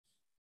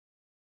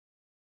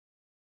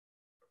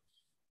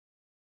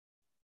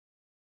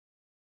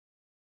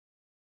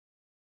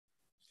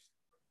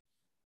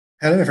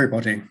Hello,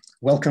 everybody.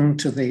 Welcome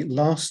to the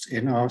last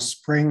in our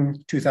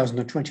Spring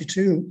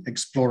 2022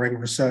 Exploring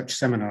Research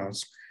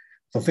Seminars,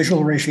 The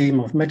Visual Regime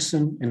of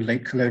Medicine in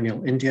Late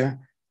Colonial India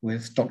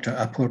with Dr.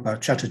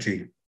 Apurba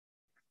Chatterjee.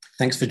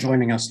 Thanks for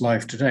joining us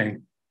live today.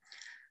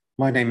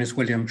 My name is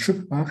William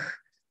Schupbach.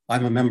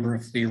 I'm a member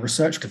of the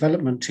Research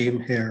Development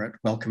Team here at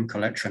Wellcome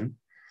Collection.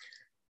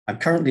 I'm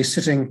currently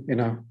sitting in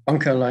a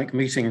bunker-like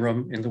meeting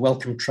room in the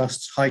Wellcome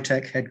Trust's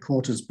high-tech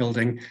headquarters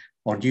building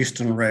on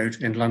Euston Road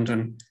in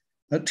London,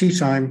 at tea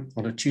time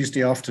on a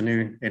Tuesday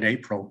afternoon in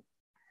April.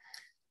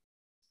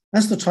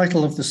 As the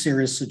title of the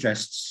series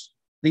suggests,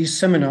 these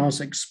seminars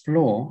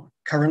explore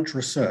current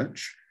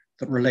research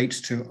that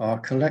relates to our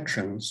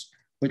collections,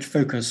 which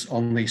focus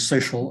on the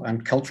social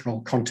and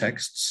cultural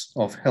contexts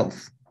of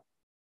health.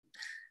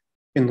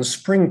 In the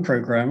spring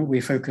program, we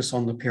focus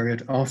on the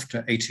period after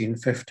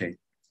 1850.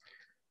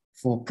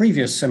 For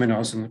previous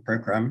seminars in the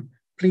program,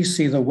 please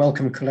see the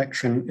Wellcome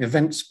Collection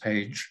events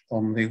page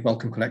on the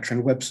Wellcome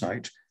Collection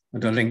website,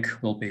 and a link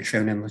will be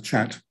shown in the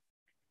chat.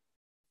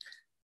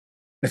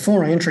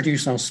 Before I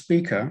introduce our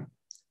speaker,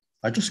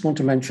 I just want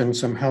to mention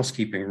some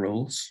housekeeping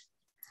rules.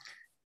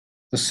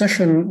 The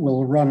session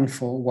will run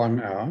for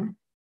 1 hour.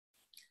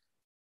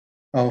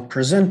 Our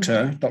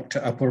presenter,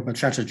 Dr. Apurba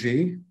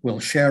Chatterjee, will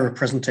share a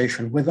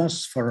presentation with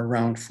us for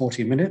around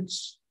 40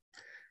 minutes,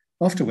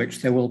 after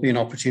which there will be an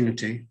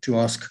opportunity to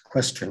ask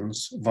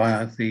questions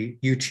via the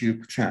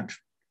YouTube chat.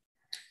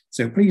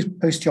 So please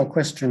post your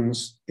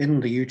questions in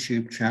the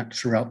YouTube chat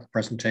throughout the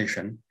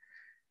presentation,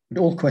 and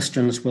all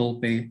questions will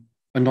be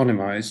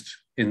anonymized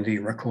in the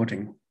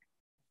recording.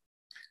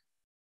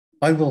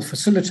 I will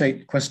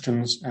facilitate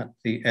questions at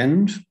the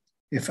end.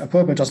 If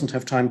Apurba doesn't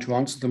have time to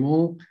answer them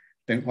all,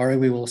 don't worry,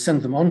 we will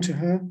send them on to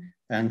her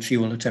and she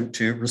will attempt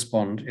to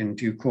respond in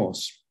due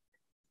course.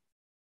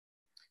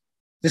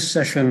 This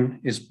session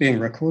is being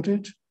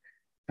recorded,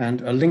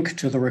 and a link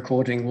to the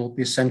recording will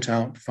be sent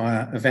out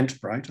via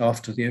Eventbrite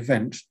after the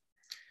event.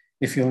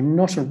 If you're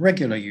not a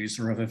regular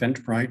user of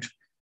Eventbrite,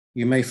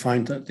 you may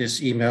find that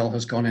this email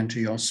has gone into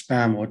your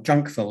spam or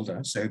junk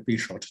folder, so be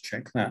sure to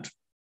check that.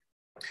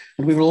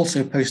 And we will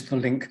also post the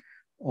link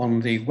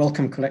on the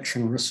Wellcome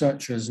Collection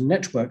Researchers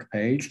Network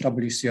page,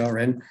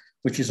 WCRN,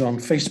 which is on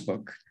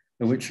Facebook,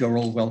 which you're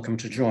all welcome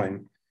to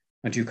join.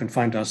 And you can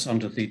find us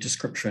under the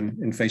description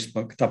in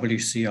Facebook,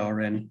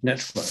 WCRN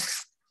Network.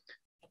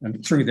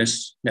 And through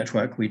this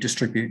network, we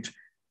distribute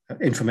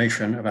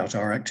information about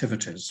our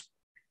activities.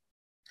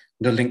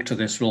 The link to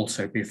this will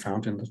also be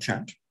found in the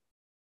chat.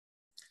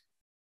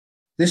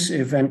 This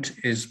event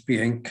is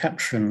being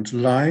captioned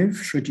live,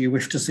 should you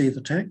wish to see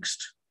the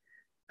text,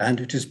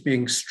 and it is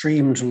being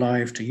streamed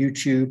live to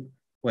YouTube,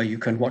 where you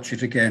can watch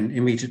it again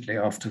immediately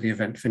after the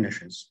event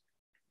finishes.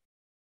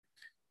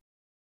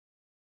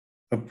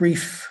 A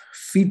brief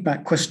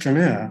feedback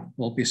questionnaire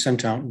will be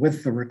sent out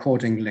with the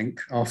recording link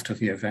after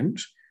the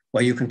event,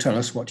 where you can tell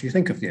us what you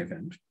think of the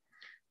event.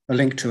 A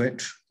link to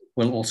it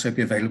will also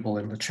be available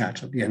in the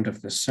chat at the end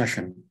of this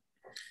session.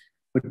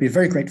 We'd be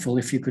very grateful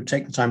if you could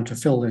take the time to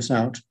fill this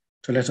out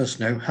to let us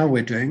know how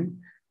we're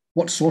doing,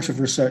 what sort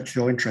of research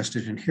you're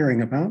interested in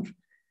hearing about,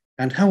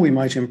 and how we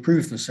might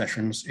improve the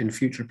sessions in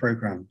future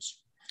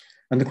programs.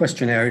 And the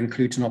questionnaire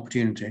includes an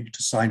opportunity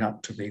to sign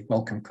up to the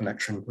Wellcome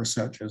Collection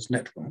Researchers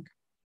Network.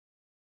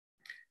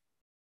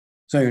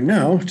 So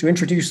now, to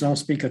introduce our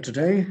speaker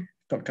today,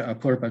 Dr.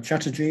 Apurba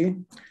Chatterjee.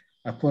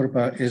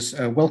 Apurba is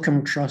a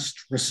Wellcome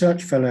Trust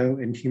Research Fellow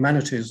in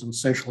Humanities and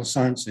Social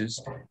Sciences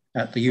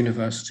at the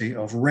University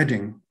of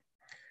Reading.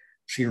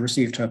 She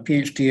received her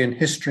PhD in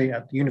History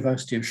at the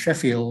University of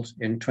Sheffield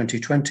in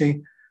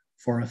 2020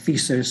 for a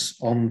thesis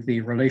on the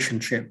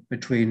relationship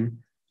between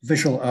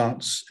visual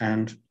arts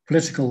and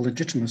political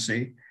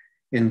legitimacy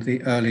in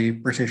the early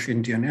British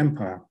Indian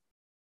Empire.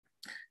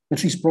 And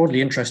she's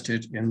broadly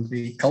interested in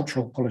the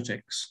cultural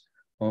politics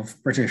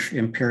of British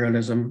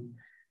imperialism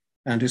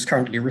and is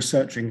currently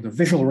researching the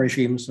visual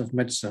regimes of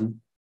medicine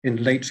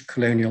in late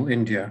colonial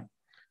India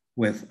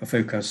with a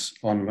focus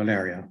on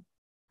malaria.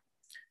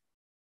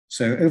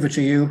 So over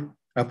to you,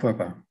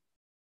 Apurba.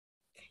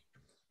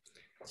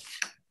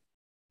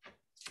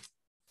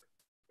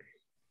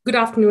 Good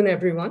afternoon,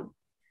 everyone.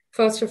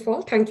 First of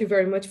all, thank you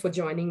very much for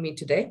joining me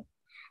today.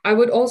 I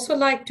would also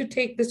like to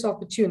take this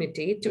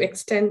opportunity to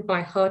extend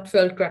my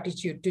heartfelt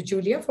gratitude to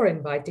Julia for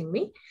inviting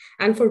me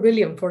and for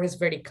William for his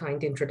very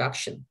kind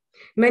introduction.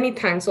 Many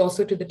thanks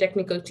also to the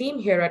technical team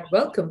here at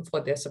Wellcome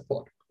for their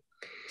support.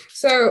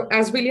 So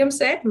as William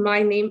said,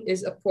 my name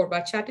is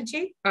Apurba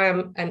Chatterjee. I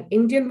am an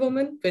Indian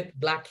woman with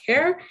black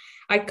hair.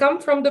 I come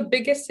from the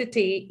biggest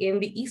city in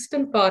the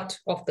eastern part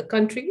of the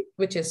country,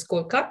 which is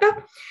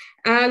Kolkata.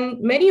 And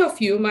many of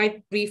you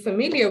might be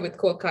familiar with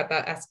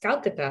Kolkata as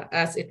Calcutta,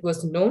 as it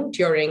was known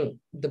during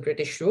the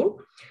British rule.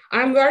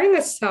 I'm wearing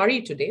a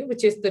sari today,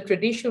 which is the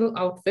traditional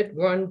outfit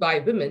worn by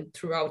women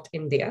throughout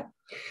India.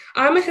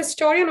 I'm a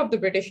historian of the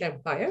British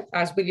Empire,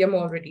 as William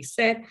already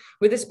said,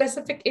 with a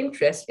specific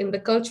interest in the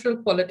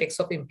cultural politics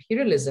of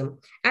imperialism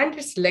and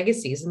its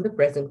legacies in the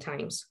present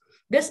times.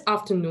 This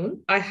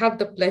afternoon, I have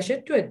the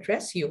pleasure to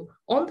address you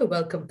on the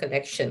Wellcome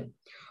Collection.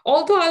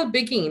 Although I'll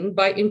begin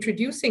by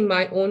introducing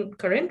my own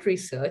current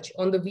research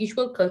on the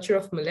visual culture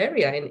of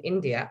malaria in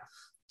India,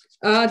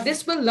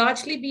 this will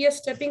largely be a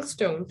stepping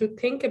stone to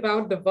think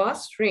about the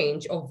vast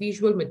range of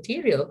visual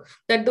material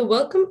that the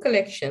Wellcome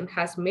Collection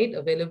has made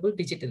available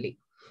digitally,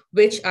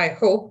 which I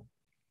hope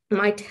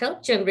might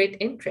help generate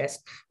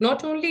interest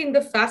not only in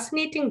the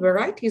fascinating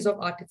varieties of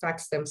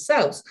artifacts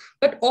themselves,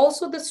 but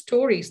also the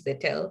stories they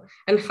tell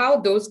and how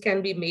those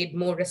can be made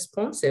more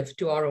responsive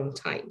to our own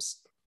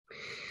times.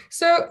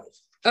 So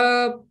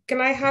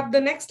can I have the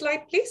next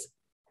slide, please?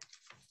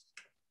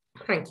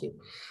 Thank you.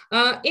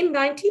 In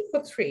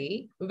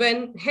 1903,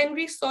 when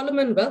Henry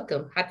Solomon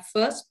Wellcome had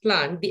first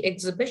planned the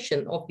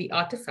exhibition of the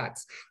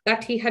artifacts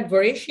that he had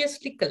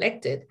voraciously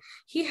collected,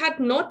 he had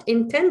not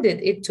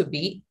intended it to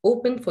be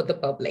open for the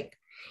public.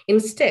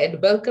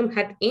 Instead, Wellcome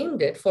had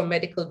aimed it for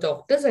medical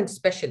doctors and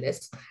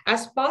specialists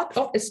as part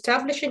of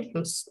establishing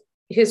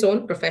his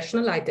own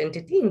professional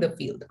identity in the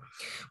field.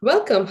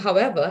 Wellcome,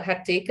 however,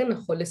 had taken a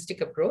holistic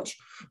approach.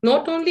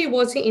 Not only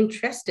was he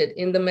interested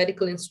in the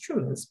medical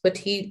instruments, but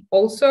he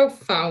also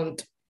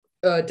found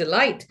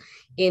delight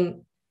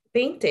in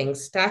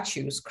paintings,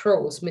 statues,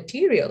 scrolls,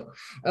 material,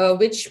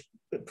 which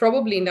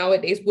probably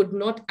nowadays would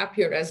not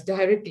appear as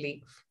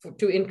directly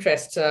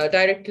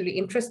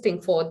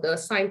interesting for the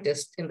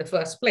scientist in the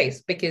first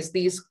place, because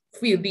these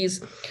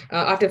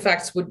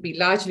artifacts would be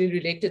largely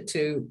related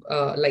to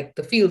like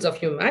the fields of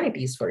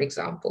humanities, for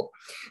example.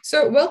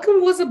 So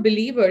Wellcome was a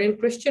believer in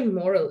Christian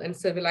moral and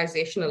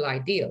civilizational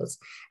ideals,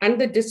 and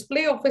the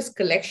display of his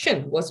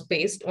collection was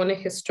based on a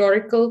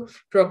historical,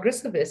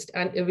 progressivist,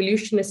 and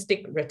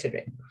evolutionistic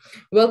rhetoric.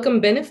 Wellcome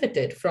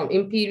benefited from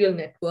imperial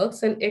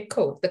networks and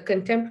echoed the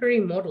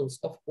contemporary models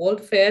of world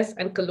fairs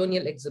and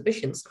colonial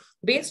exhibitions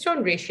based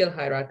on racial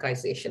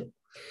hierarchization.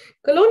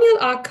 Colonial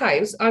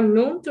archives are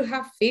known to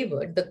have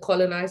favored the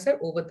colonizer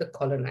over the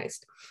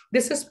colonized.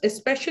 This is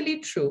especially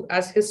true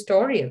as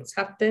historians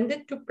have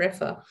tended to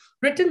prefer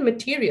written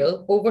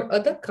material over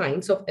other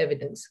kinds of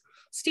evidence.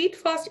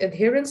 Steadfast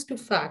adherence to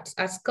facts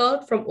as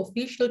culled from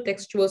official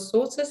textual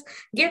sources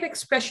gave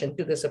expression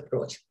to this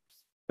approach.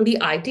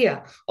 The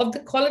idea of the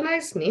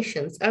colonized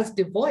nations as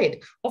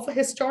devoid of a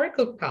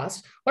historical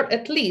past, or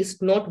at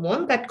least not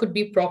one that could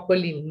be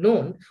properly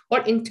known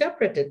or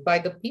interpreted by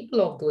the people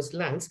of those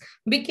lands,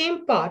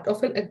 became part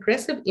of an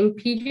aggressive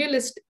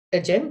imperialist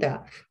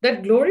agenda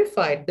that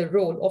glorified the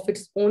role of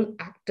its own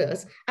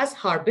actors as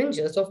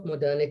harbingers of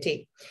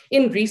modernity.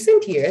 In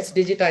recent years,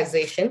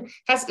 digitization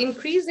has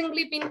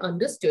increasingly been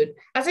understood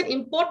as an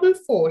important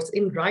force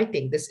in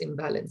righting this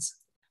imbalance.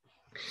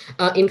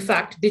 In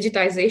fact,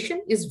 digitization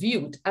is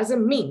viewed as a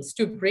means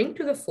to bring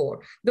to the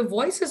fore the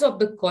voices of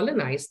the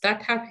colonized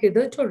that have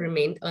hitherto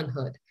remained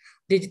unheard.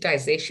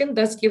 Digitization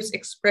thus gives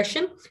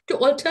expression to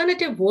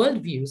alternative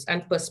worldviews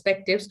and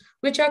perspectives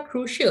which are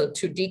crucial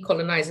to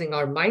decolonizing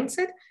our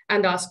mindset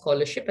and our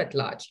scholarship at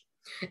large.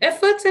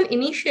 Efforts and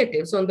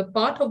initiatives on the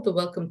part of the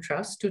Wellcome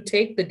Trust to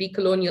take the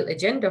decolonial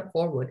agenda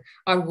forward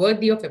are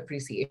worthy of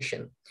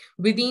appreciation.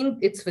 Within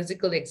its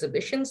physical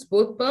exhibitions,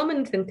 both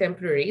permanent and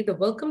temporary, the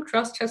Wellcome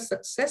Trust has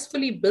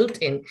successfully built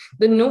in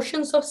the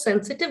notions of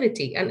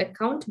sensitivity and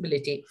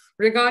accountability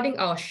regarding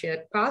our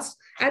shared past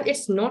and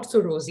its not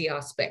so rosy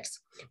aspects.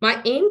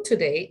 My aim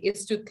today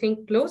is to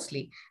think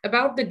closely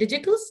about the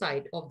digital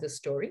side of the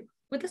story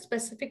with a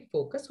specific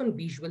focus on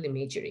visual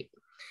imagery.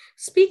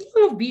 Speaking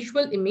of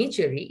visual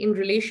imagery in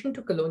relation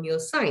to colonial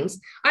science,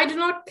 I do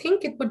not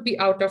think it would be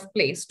out of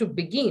place to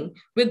begin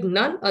with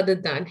none other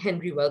than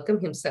Henry Wellcome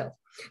himself.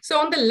 So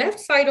on the left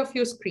side of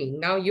your screen,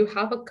 now you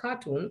have a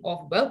cartoon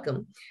of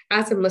Wellcome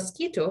as a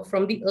mosquito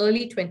from the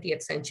early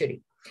 20th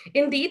century.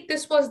 Indeed,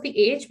 this was the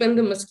age when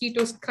the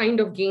mosquitoes kind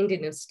of gained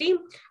in esteem,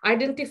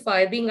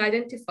 being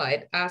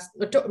identified as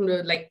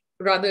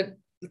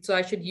so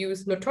I should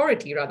use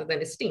notoriety rather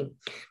than esteem,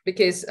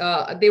 because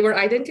they were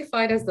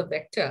identified as the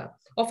vector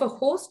of a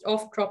host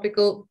of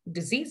tropical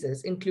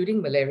diseases,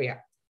 including malaria.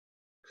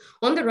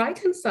 On the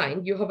right-hand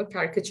side, you have a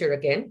caricature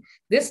again,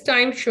 this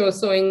time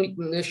showing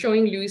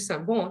Louis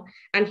Sambon,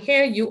 and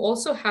here you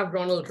also have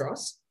Ronald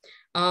Ross,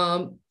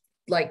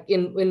 like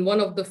in one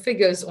of the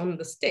figures on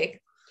the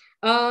stick.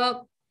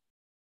 Ronald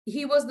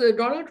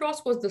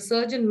Ross was the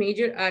Surgeon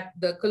Major at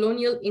the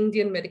Colonial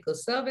Indian Medical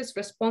Service,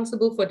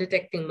 responsible for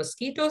detecting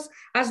mosquitoes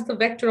as the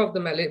vector of the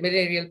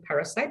malarial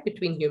parasite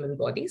between human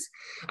bodies.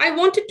 I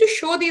wanted to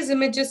show these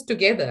images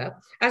together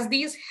as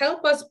these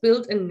help us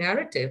build a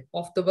narrative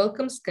of the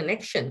Wellcome's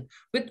connection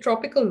with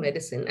tropical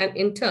medicine and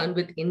in turn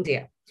with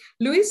India.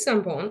 Louis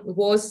Sambon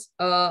was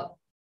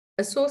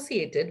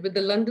associated with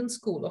the London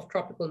School of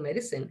Tropical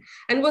Medicine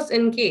and was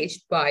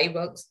engaged by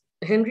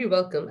Henry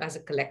Wellcome as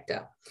a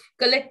collector.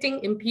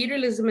 Collecting,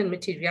 imperialism, and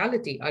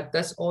materiality are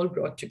thus all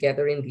brought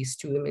together in these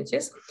two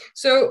images.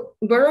 So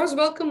Burroughs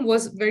Wellcome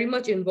was very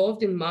much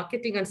involved in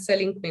marketing and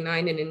selling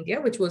quinine in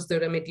India, which was the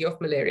remedy of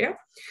malaria.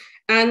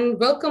 And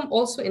Wellcome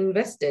also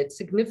invested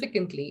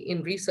significantly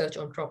in research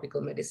on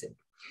tropical medicine.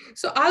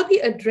 So I'll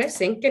be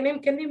addressing,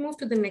 can we move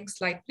to the next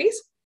slide, please?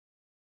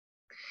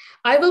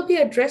 I will be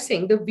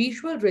addressing the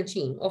visual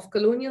regime of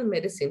colonial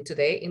medicine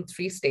today in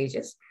 3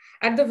 stages.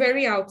 At the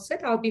very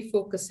outset, I'll be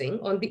focusing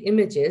on the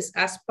images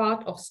as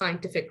part of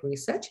scientific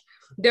research.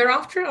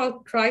 Thereafter,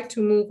 I'll try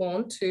to move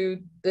on to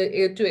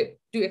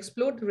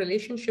explore the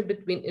relationship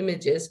between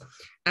images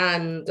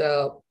and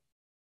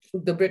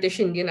the British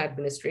Indian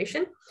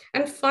administration.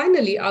 And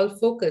finally, I'll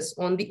focus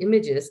on the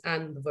images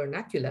and the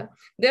vernacular,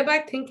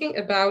 thereby thinking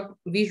about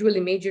visual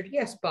imagery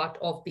as part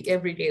of the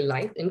everyday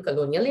life in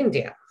colonial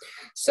India.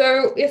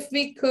 So if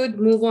we could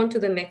move on to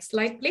the next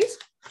slide, please.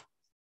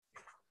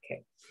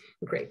 Okay,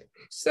 great.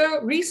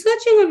 So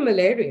researching on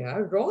malaria,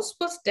 Ross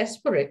was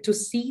desperate to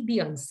see the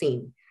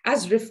unseen,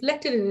 as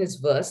reflected in his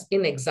verse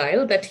In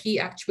Exile that he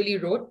actually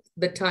wrote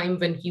the time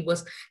when he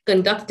was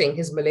conducting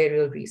his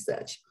malarial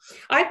research.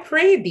 I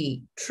pray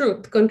thee,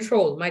 truth,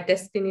 control my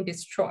destiny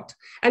distraught,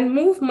 and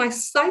move my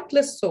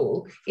sightless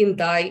soul in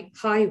thy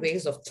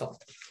highways of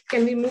thought.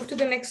 Can we move to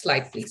the next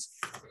slide, please?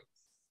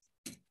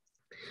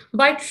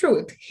 By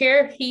truth,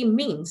 here he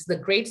means the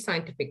great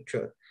scientific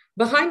truth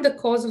behind the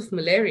cause of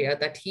malaria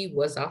that he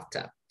was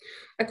after.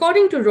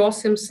 According to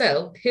Ross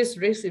himself, his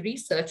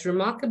research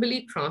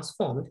remarkably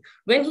transformed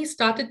when he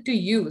started to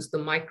use the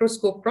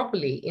microscope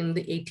properly in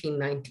the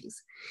 1890s.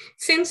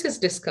 Since his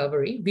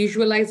discovery,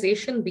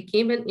 visualization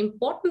became an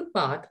important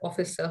part of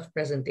his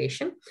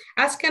self-presentation,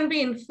 as can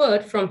be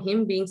inferred from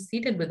him being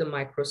seated with a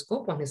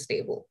microscope on his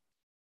table.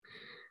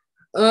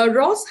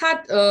 Ross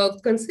had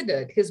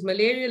considered his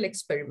malarial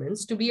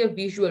experiments to be a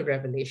visual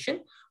revelation,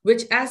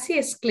 which, as he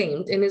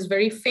exclaimed in his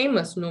very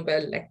famous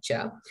Nobel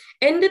lecture,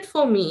 ended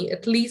for me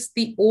at least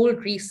the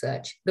old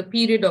research, the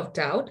period of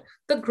doubt,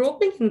 the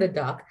groping in the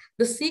dark,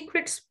 the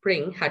secret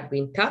spring had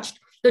been touched,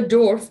 the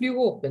door flew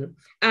open,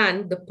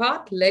 and the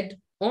path led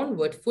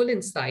onward full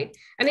in sight,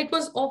 and it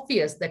was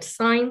obvious that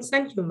science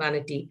and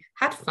humanity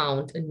had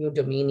found a new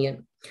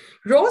dominion.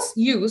 Ross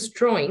used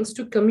drawings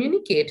to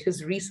communicate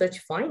his research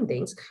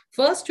findings,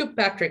 first to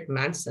Patrick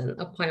Manson,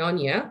 a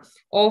pioneer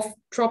of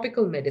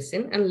tropical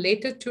medicine, and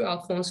later to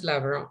Alphonse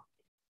Laveran.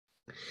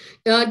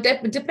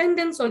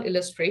 Dependence on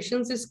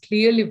illustrations is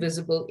clearly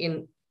visible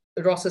in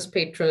Ross's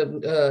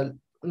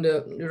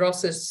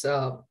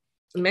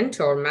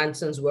mentor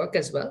Manson's work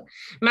as well.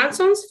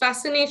 Manson's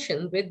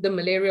fascination with the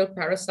malarial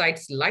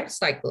parasite's life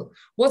cycle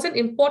was an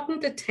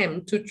important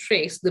attempt to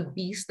trace the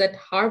beast that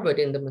harbored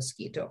in the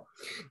mosquito.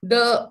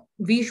 The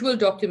visual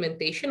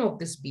documentation of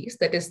this beast,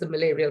 that is the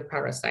malarial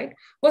parasite,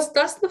 was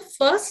thus the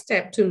first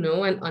step to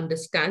know and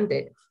understand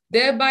it,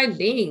 thereby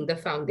laying the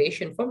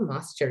foundation for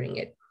mastering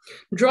it.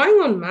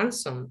 Drawing on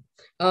Manson,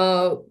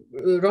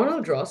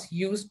 Ronald Ross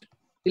used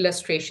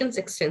illustrations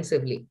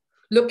extensively.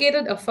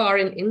 Located afar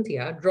in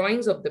India,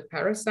 drawings of the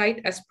parasite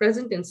as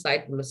present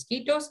inside the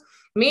mosquitoes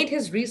made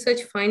his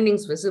research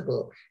findings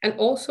visible and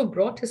also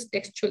brought his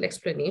textual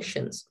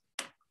explanations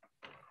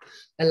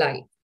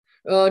alive.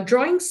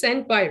 Drawings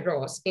sent by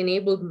Ross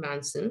enabled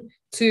Manson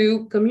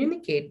to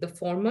communicate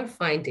his own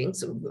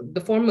findings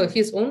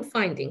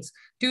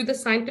to the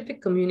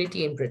scientific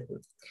community in Britain.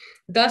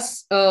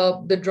 Thus,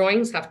 the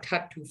drawings have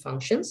had two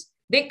functions.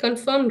 They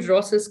confirmed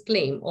Ross's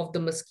claim of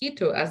the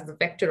mosquito as the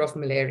vector of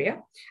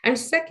malaria. And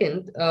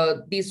second,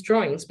 these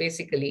drawings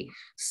basically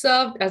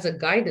served as a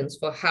guidance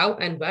for how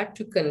and where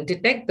to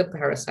detect the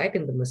parasite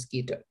in the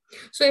mosquito.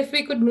 So if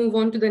we could move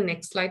on to the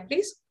next slide,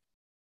 please.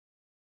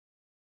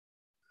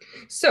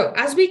 So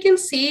as we can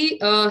see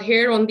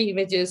here on the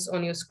images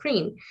on your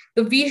screen,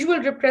 the visual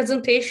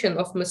representation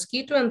of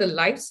mosquito and the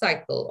life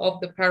cycle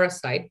of the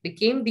parasite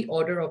became the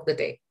order of the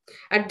day.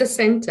 At the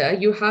center,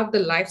 you have the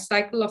life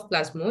cycle of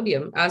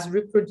Plasmodium as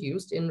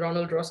reproduced in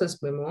Ronald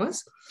Ross's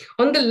memoirs.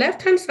 On the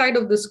left-hand side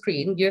of the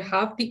screen, you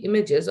have the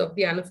images of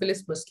the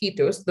Anopheles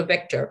mosquitoes, the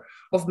vector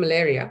of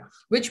malaria,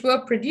 which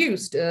were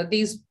produced.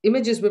 These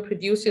images were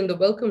produced in the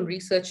Wellcome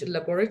Research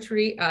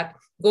Laboratory at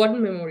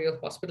Gordon Memorial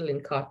Hospital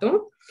in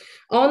Khartoum.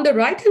 On the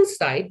right-hand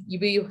side,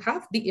 you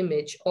have the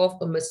image of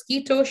a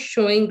mosquito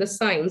showing the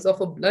signs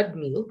of a blood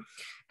meal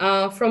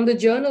from the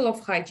Journal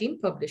of Hygiene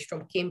published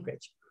from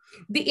Cambridge.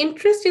 The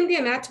interest in the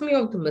anatomy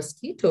of the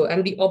mosquito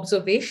and the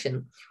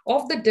observation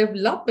of the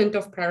development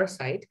of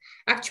parasite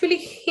actually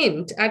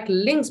hint at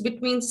links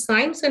between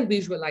science and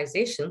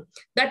visualization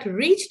that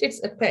reached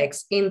its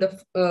apex in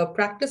the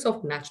practice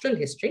of natural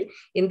history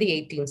in the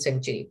 18th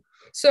century.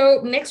 So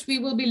next, we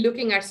will be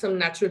looking at some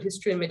natural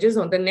history images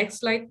on the next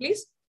slide,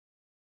 please.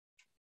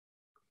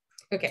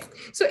 Okay,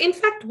 so in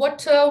fact,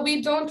 what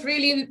we don't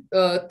really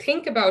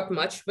think about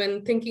much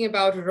when thinking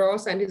about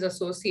Ross and his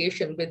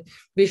association with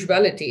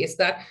visuality is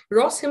that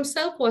Ross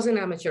himself was an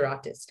amateur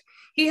artist.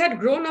 He had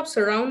grown up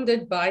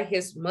surrounded by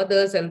his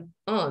mothers and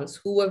aunts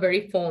who were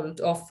very fond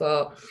of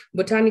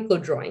botanical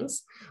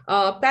drawings.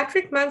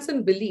 Patrick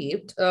Manson,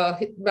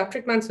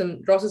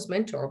 Ross's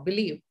mentor,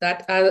 believed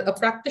that a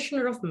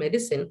practitioner of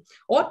medicine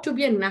ought to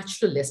be a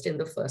naturalist in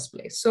the first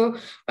place. So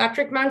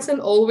Patrick Manson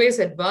always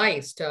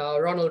advised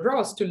Ronald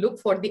Ross to look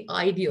for the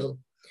ideal,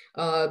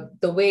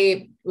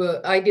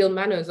 ideal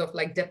manners of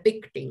like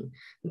depicting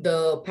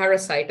the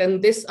parasite.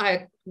 And this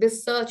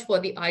search for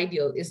the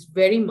ideal is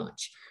very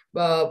much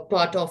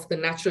part of the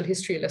natural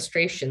history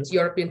illustrations,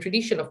 European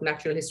tradition of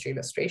natural history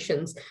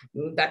illustrations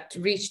that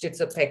reached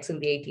its apex in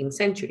the 18th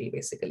century,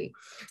 basically.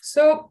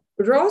 So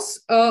Ross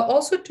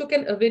also took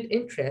an avid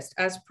interest,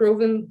 as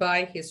proven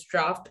by his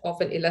draft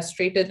of an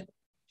illustrated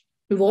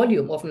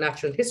volume of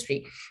natural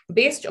history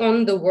based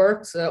on the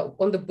works,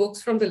 on the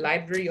books from the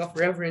library of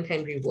Reverend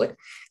Henry Wood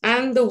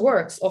and the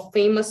works of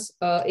famous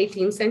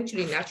 18th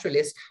century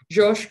naturalists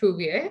Georges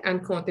Cuvier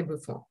and Comte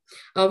Buffon,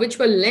 which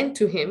were lent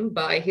to him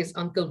by his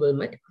uncle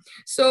Wilmot.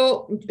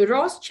 So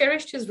Ross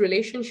cherished his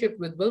relationship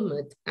with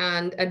Wilmot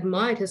and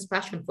admired his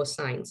passion for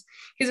science.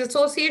 His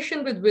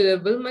association with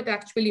Wilmot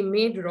actually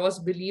made Ross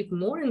believe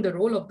more in the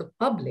role of the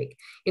public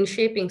in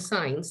shaping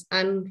science,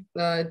 and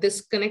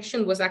this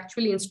connection was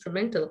actually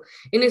instrumental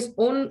in his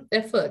own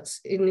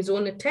efforts, in his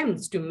own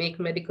attempts to make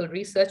medical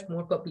research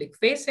more public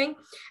facing.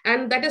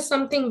 And that is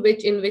something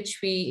in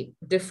which we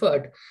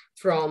differed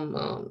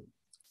from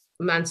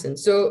Manson.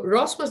 So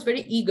Ross was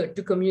very eager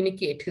to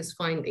communicate his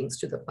findings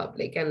to the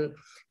public, and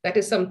that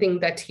is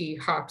something that he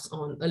harps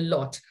on a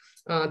lot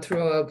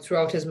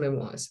throughout his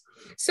memoirs.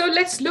 So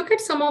let's look at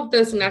some of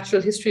those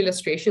natural history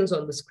illustrations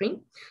on the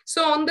screen.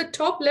 So on the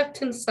top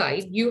left-hand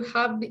side, you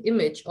have the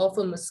image of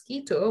a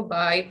mosquito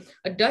by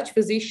a Dutch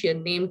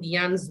physician named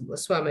Jan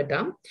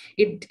Swammerdam.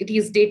 It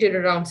is dated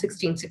around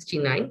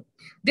 1669.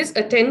 This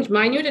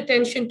minute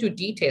attention to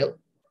detail,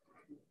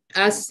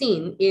 as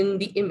seen in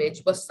the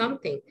image, was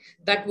something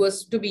that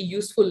was to be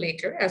useful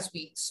later, as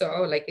we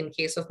saw, like in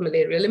case of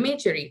malarial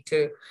imagery,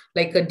 to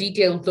like a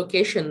detailed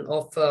location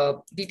of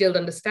detailed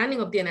understanding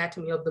of the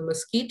anatomy of the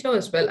mosquito,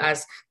 as well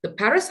as the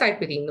parasite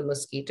within the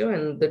mosquito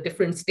and the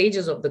different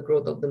stages of the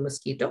growth of the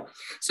mosquito.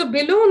 So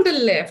below on the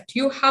left,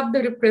 you have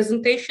the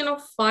representation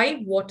of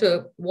 5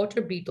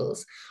 water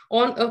beetles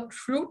on a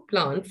fruit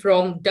plant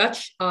from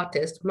Dutch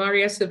artist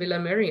Maria Sibylla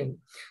Merian,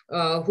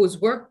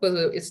 whose work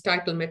is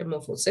titled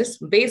Metamorphosis,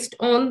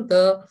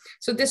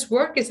 so this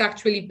work is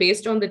actually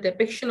based on the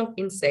depiction of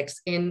insects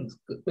in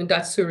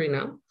Dutch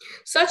Suriname.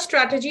 Such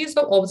strategies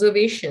of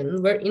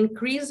observation were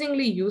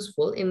increasingly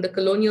useful in the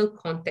colonial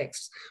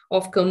context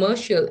of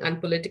commercial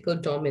and political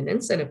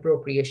dominance and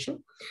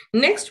appropriation.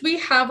 Next, we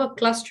have a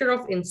cluster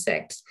of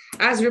insects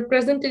as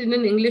represented in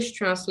an English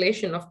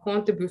translation of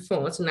Comte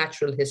Buffon's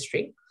Natural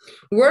History.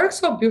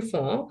 Works of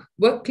Buffon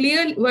were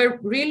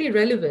really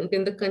relevant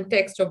in the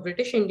context of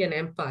British Indian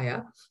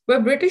Empire, where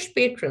British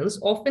patrons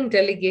often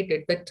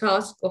delegated the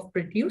task of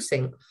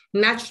producing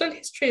natural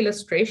history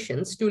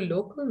illustrations to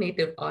local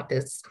native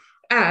artists,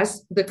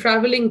 as the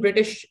traveling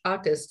British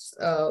artists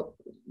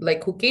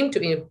who came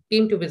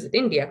to visit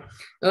India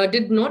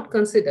did not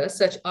consider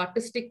such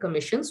artistic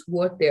commissions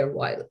worth their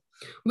while.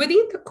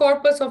 Within the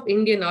corpus of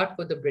Indian art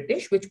for the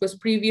British, which was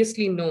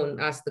previously known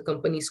as the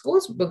Company School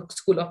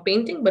of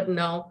Painting, but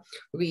now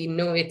we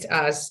know it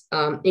as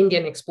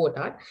Indian export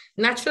art,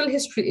 natural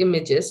history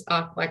images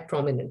are quite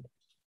prominent.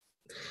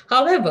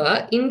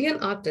 However, Indian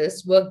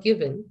artists were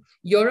given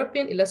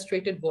European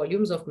illustrated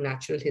volumes of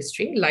natural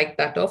history, like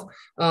that of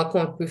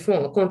Comte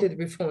de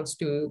Buffon's,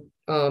 to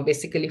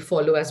basically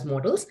follow as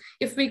models.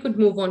 If we could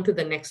move on to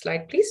the next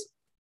slide, please.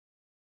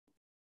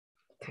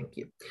 Thank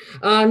you.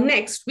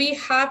 Next, we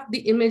have the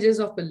images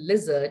of a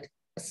lizard,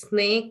 a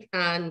snake,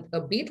 and a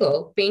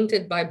beetle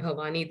painted by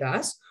Bhavani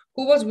Das,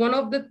 who was one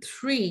of the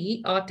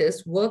 3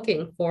 artists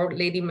working for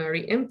Lady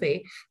Mary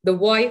Impey, the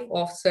wife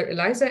of Sir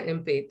Eliza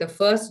Impey, the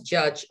first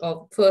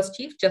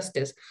Chief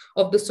Justice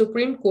of the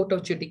Supreme Court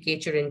of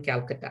Judicature in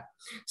Calcutta.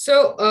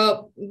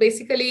 So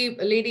basically,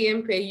 Lady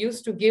Impey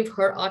used to give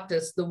her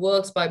artists the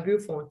works by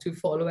Buffon to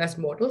follow as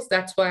models.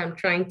 That's why I'm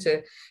trying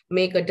to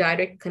make a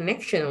direct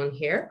connection on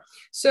here.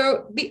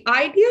 So the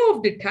idea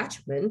of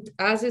detachment,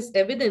 as is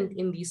evident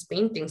in these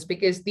paintings,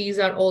 because these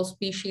are all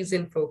species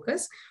in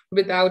focus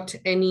without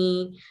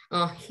any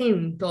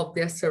hint of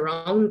their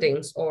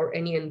surroundings or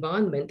any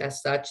environment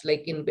as such,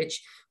 like in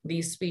which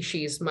these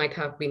species might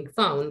have been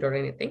found or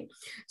anything.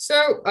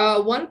 So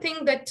one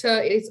thing that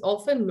is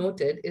often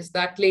noted is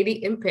that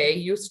Lady Impey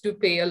used to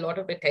pay a lot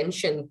of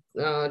attention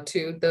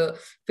to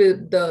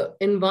the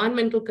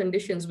environmental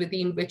conditions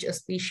within which a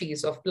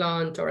species of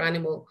plant or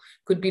animal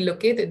could be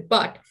located.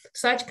 But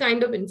such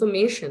kind of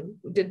information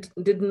did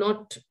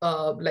not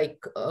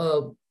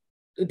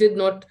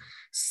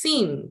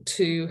seem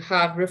to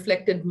have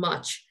reflected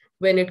much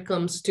when it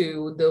comes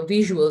to the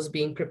visuals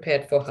being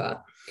prepared for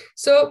her.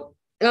 So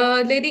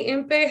Lady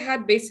Impey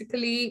had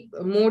basically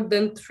more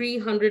than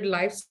 300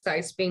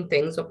 life-size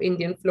paintings of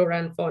Indian flora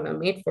and fauna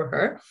made for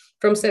her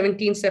from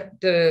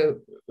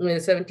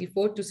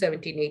 1774 to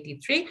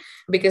 1783,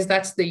 because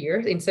that's the year.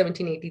 In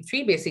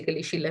 1783,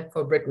 basically, she left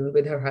for Britain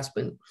with her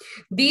husband.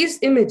 These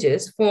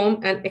images form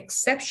an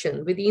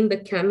exception within the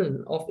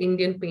canon of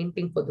Indian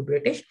painting for the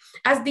British,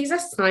 as these are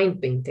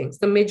signed paintings.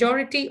 The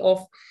majority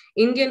of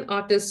Indian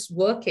artists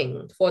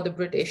working for the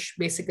British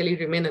basically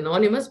remain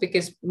anonymous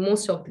because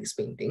most of these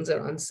paintings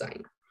are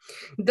unsigned.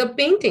 The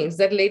paintings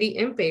that Lady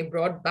Impey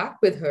brought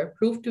back with her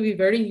proved to be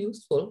very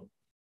useful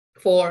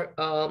for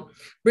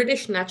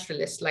British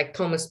naturalists like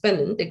Thomas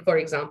Pennant, for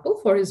example,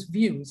 for his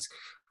views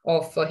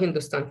of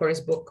Hindustan, for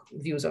his book,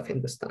 Views of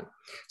Hindustan.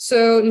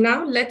 So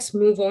now let's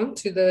move on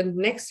to the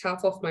next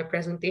half of my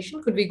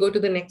presentation. Could we go to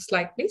the next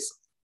slide, please?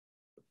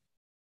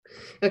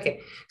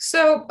 Okay,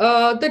 so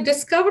the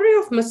discovery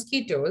of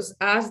mosquitoes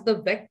as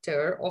the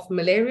vector of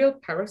malarial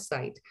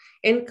parasite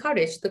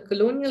encouraged the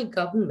colonial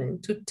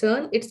government to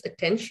turn its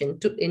attention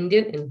to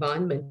Indian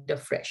environment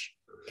afresh.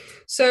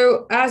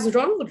 So as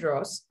Ronald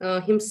Ross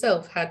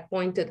himself had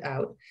pointed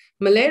out,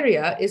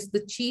 malaria is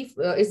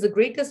the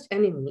greatest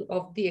enemy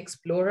of the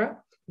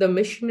explorer, the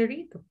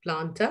missionary, the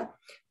planter,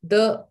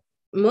 the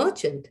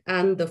merchant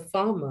and the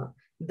farmer,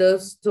 the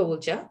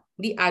soldier,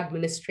 the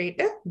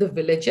administrator, the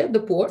villager, the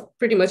poor,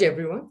 pretty much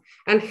everyone,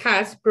 and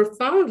has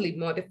profoundly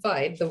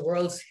modified the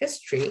world's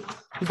history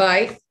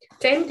by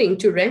tending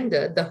to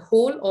render the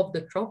whole of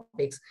the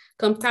tropics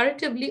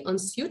comparatively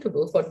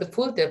unsuitable for the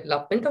full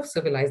development of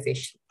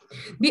civilization.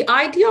 The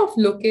idea of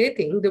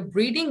locating the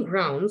breeding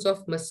grounds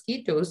of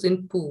mosquitoes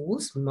in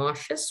pools,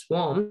 marshes,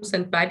 swamps,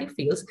 and paddy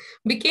fields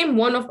became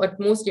one of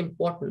utmost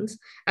importance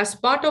as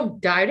part of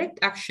direct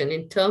action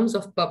in terms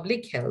of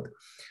public health,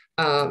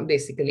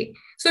 basically.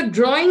 So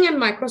drawing and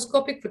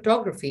microscopic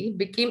photography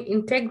became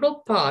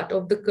integral part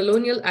of the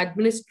colonial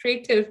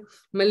administrative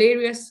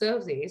malaria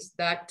surveys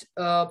that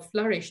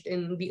flourished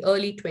in the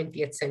early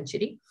 20th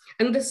century.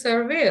 And the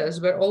surveyors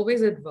were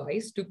always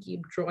advised to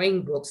keep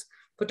drawing books,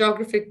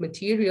 photographic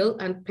material,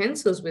 and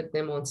pencils with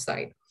them on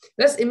site.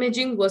 Thus,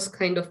 imaging was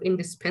kind of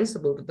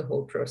indispensable to the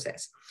whole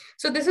process.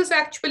 So this is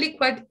actually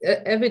quite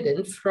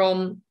evident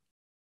from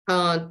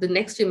the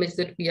next image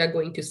that we are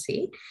going to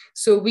see.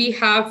 So we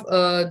have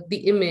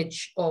the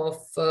image of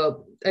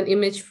an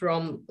image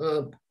from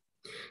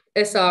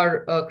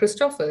S.R.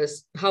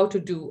 Christopher's How to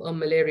Do a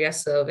Malaria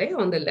Survey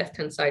on the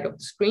left-hand side of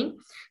the screen.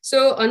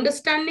 So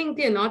understanding of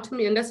the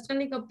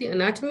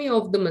anatomy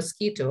of the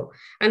mosquito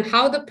and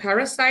how the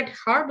parasite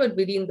harbored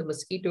within the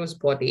mosquito's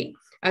body,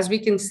 as we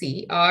can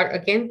see, are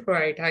again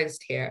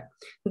prioritized here.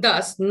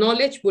 Thus,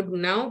 knowledge would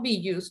now be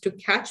used to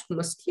catch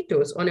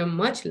mosquitoes on a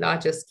much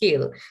larger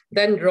scale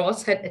than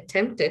Ross had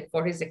attempted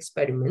for his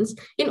experiments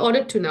in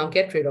order to now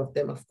get rid of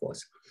them, of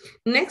course.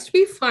 Next,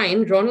 we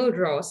find Ronald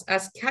Ross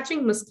as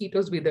catching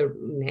mosquitoes with a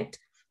net.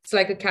 It's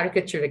like a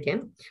caricature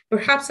again,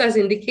 perhaps as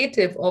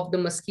indicative of the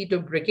mosquito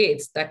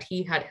brigades that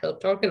he had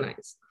helped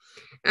organize.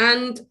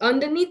 And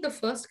underneath the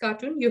first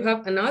cartoon, you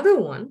have another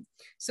one.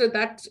 So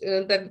that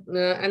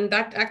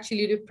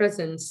actually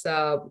represents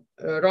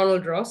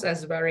Ronald Ross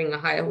as wearing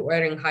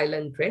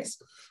Highland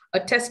dress, a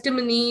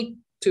testimony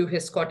to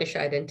his Scottish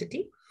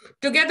identity.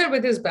 Together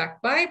with his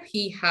bagpipe,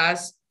 he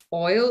has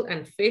oil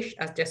and fish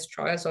as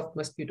destroyers of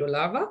mosquito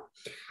larvae.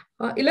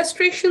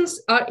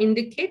 Illustrations are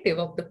indicative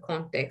of the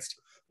context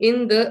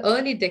in the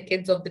early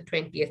decades of the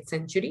 20th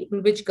century,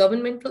 in which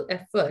governmental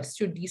efforts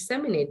to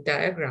disseminate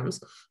diagrams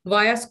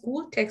via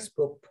school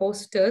textbook,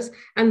 posters,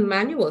 and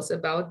manuals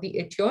about the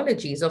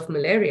etiologies of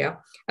malaria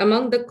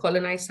among the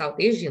colonized South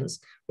Asians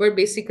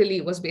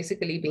was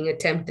basically being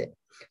attempted.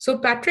 So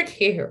Patrick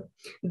Heher,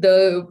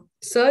 the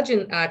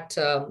surgeon at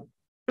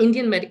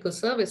Indian Medical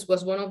Service,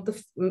 was one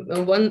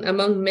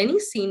among many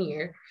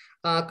senior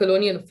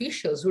colonial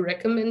officials who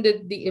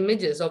recommended the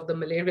images of the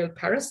malarial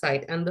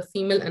parasite and the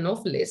female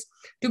Anopheles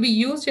to be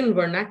used in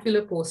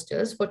vernacular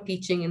posters for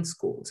teaching in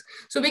schools.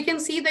 So we can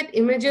see that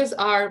images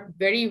are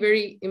very,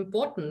 very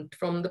important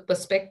from the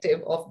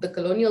perspective of the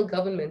colonial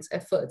government's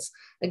efforts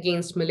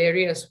against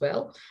malaria as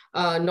well,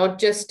 not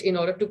just in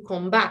order to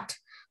combat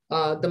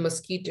the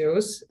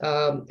mosquitoes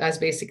as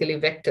basically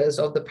vectors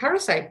of the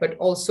parasite, but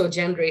also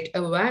generate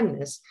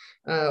awareness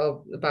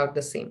about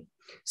the same.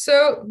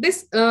 So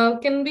this,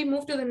 can we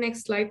move to the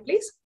next slide,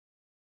 please?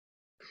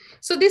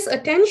 So this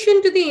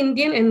attention to the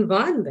Indian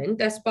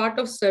environment as part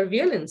of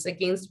surveillance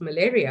against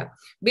malaria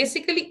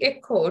basically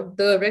echoed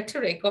the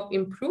rhetoric of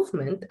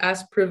improvement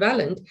as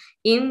prevalent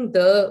in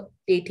the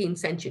 18th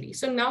century.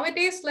 So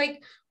nowadays,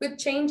 like with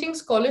changing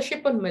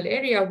scholarship on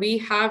malaria, we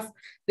have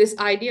this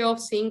idea of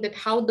seeing that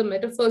how the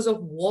metaphors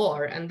of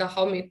war and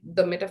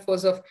the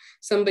metaphors of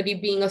somebody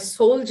being a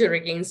soldier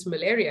against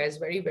malaria is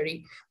very,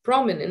 very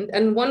prominent.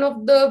 And one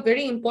of the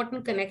very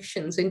important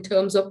connections in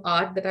terms of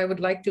art that I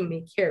would like to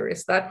make here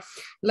is that,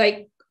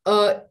 like,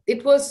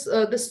 it was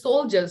the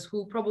soldiers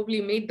who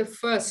probably made the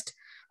first,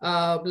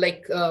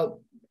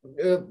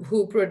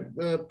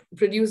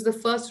 produced the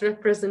first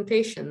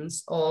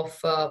representations of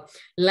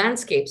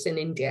landscapes in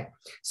India.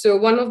 So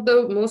one of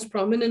the most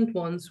prominent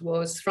ones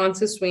was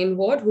Francis Wayne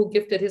Ward, who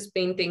gifted his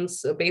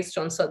paintings based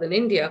on southern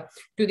India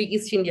to the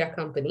East India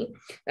Company.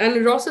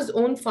 And Ross's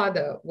own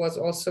father was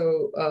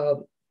also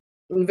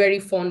very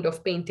fond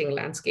of painting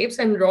landscapes,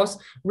 and Ross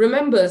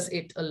remembers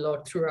it a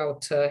lot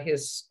throughout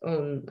his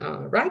own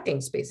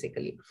writings,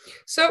 basically.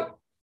 So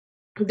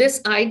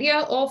this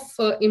idea of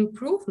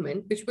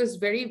improvement, which was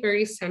very,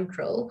 very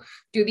central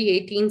to the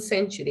 18th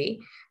century,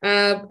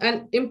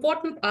 an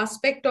important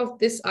aspect of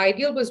this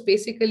ideal was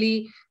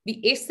basically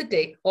the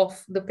aesthetic of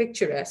the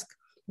picturesque,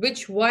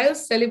 which, while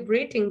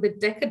celebrating the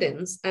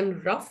decadence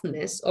and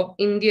roughness of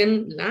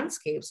Indian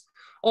landscapes,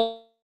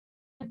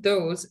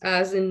 those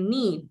as in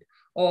need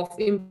of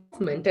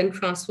improvement and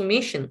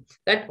transformation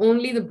that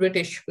only the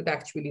British could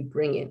actually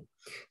bring in.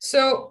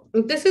 So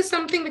this is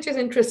something which is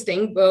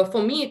interesting.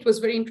 For me, it was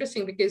very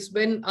interesting because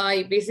when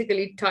I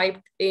basically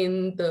typed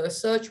in the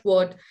search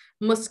word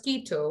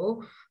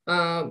mosquito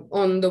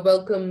on the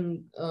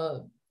Wellcome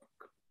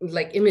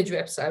like image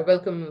website,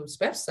 Wellcome's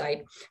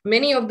website,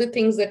 many of the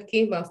things that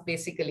came up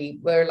basically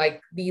were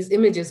like these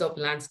images of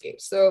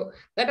landscapes. So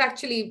that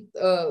actually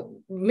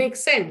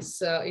makes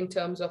sense in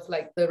terms of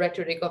like the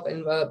rhetoric of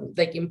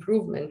like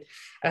improvement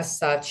as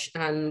such,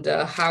 and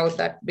how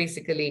that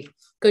basically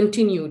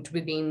continued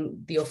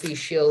within the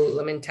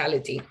official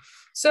mentality.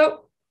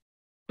 So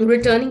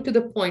returning to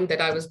the point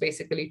that I was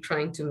basically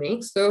trying to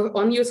make. So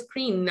on your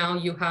screen now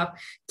you have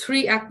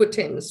 3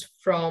 aquatints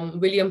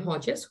from William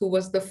Hodges, who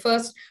was the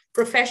first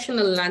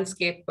professional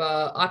landscape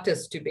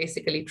artist to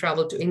basically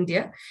travel to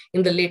India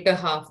in the later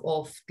half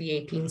of the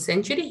 18th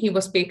century. He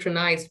was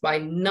patronized by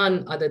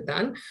none other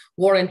than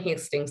Warren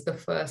Hastings, the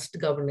first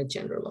Governor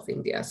General of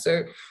India.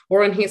 So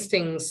Warren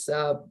Hastings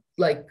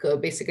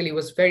basically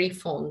was very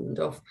fond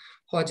of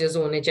Hodges'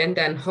 own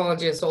agenda, and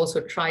Hodges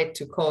also tried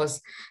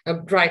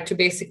to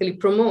basically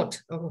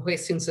promote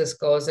Hastings'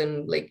 cause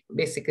and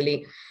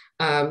basically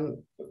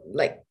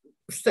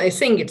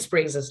sing its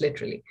praises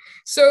literally.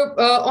 So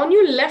on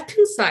your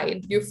left-hand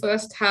side, you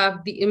first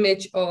have the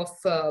image of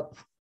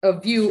a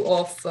view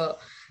of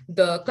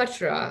the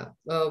Katra,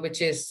 which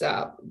is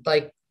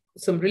like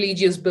some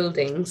religious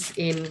buildings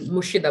in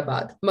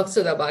Maqsadabad.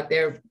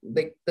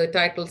 The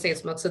title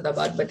says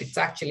Maqsadabad, but it's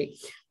actually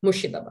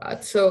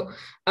Murshidabad. So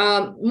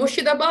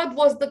Murshidabad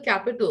was the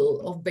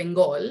capital of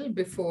Bengal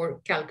before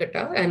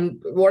Calcutta,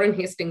 and Warren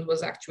Hastings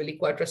was actually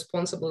quite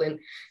responsible in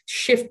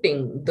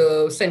shifting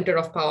the center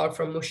of power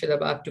from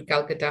Murshidabad to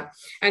Calcutta.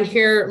 And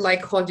here,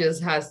 like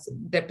Hodges has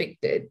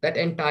depicted that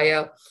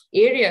entire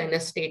area in a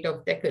state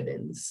of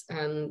decadence,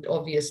 and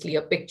obviously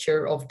a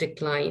picture of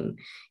decline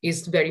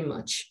is very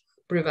much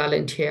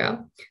prevalent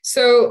here.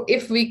 So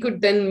if we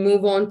could then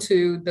move on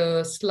to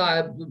the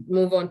slide,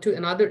 move on to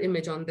another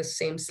image on this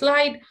same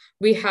slide,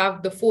 we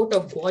have the fort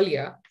of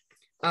Gwalior,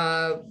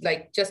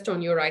 like just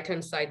on your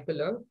right-hand side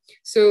below.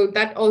 So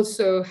that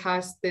also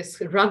has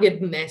this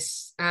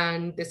ruggedness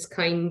and this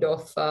kind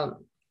of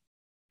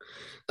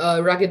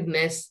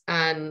ruggedness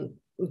and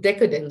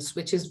decadence,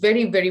 which is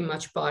very, very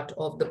much part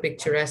of the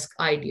picturesque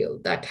ideal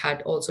that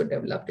had also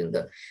developed in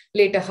the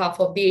later half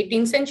of the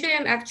 18th century,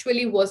 and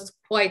actually was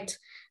quite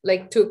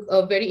took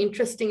a very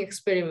interesting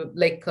experiment,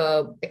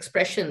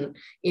 expression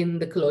in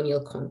the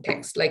colonial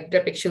context, like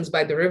depictions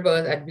by the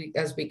river,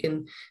 as we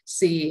can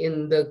see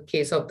in the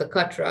case of the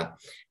Katra.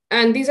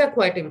 And these are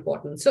quite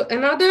important. So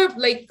another,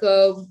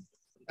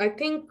 I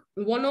think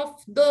one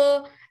of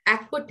the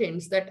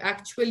aquatints that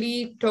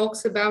actually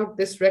talks about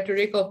this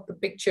rhetoric of the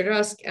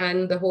picturesque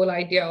and the whole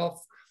idea of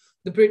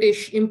the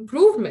British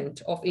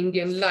improvement of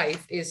Indian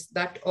life is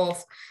that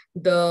of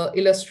the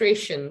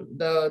illustration,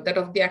 that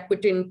of the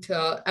aquatint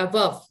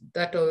above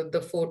that of the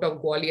fort of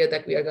Gwalior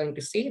that we are going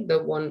to see,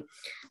 the one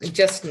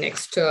just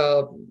next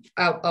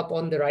up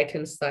on the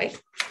right-hand side.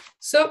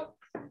 So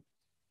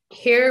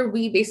here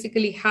we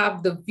basically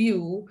have the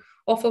view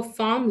of a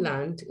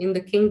farmland in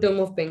the Kingdom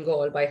of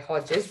Bengal by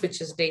Hodges,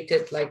 which is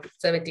dated like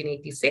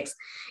 1786.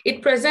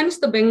 It presents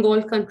the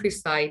Bengal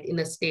countryside in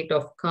a state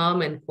of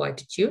calm and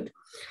quietude.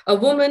 A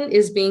woman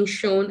is being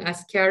shown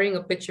as carrying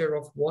a pitcher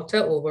of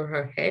water over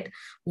her head,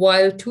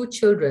 while 2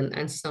 children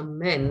and some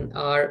men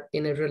are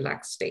in a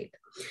relaxed state.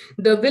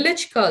 The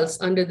village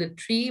cults under the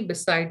tree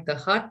beside the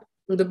hut.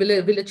 The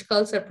village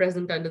cults are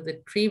present under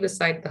the tree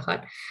beside the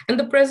hut, and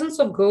the presence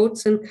of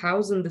goats and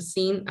cows in the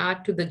scene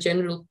add to the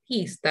general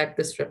peace that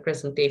this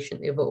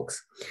representation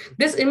evokes.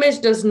 This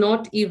image does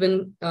not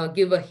even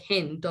give a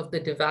hint of the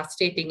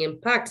devastating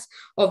impacts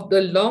of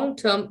the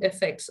long-term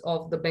effects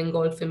of the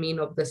Bengal famine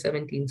of the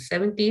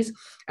 1770s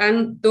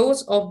and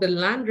those of the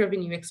land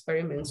revenue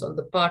experiments on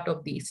the part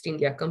of the East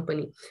India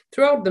Company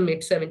throughout the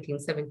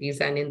mid-1770s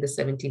and in the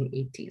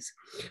 1780s.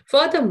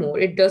 Furthermore,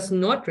 it does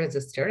not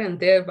register and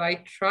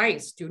thereby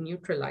tries to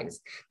neutralize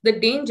the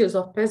dangers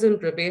of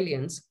peasant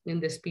rebellions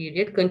in this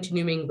period,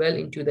 continuing well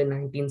into the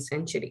 19th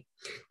century.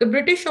 The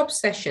British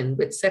obsession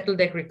with settled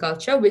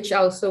agriculture, which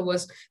also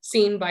was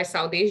seen by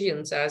South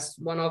Asians as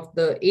one of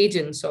the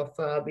agents of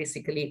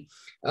basically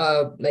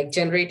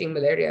generating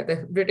malaria,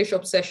 the British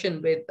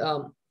obsession with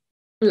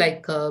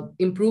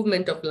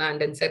improvement of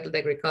land and settled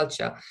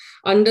agriculture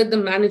under the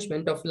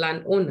management of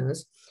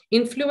landowners,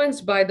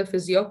 influenced by the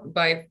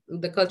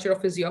culture of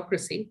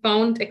physiocracy,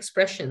 found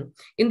expression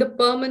in the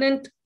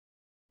permanent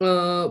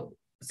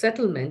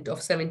settlement of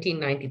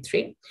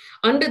 1793.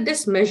 Under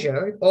this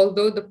measure,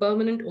 although the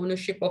permanent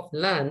ownership of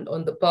land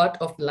on the part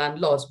of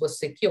landlords was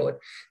secured,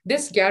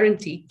 this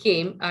guarantee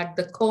came at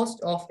the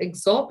cost of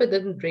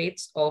exorbitant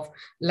rates of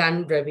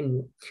land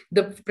revenue,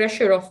 the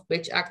pressure of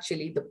which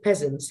actually the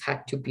peasants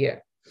had to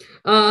bear.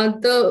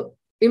 The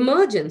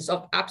emergence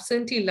of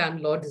absentee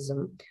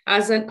landlordism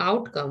as an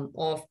outcome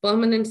of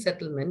permanent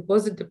settlement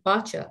was a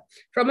departure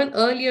from an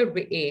earlier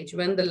age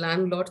when the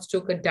landlords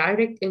took a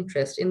direct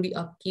interest in the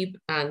upkeep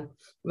and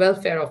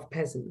welfare of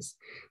peasants.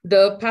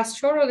 The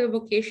pastoral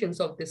evocations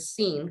of this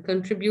scene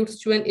contributes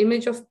to an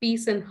image of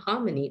peace and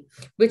harmony,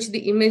 which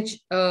the image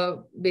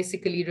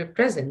basically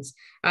represents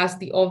as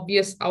the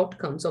obvious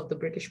outcomes of the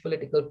British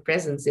political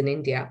presence in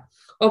India.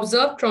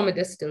 Observed from a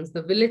distance,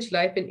 the village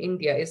life in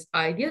India is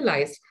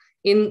idealized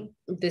in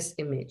this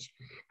image.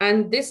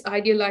 And this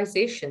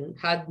idealization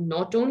had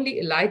not only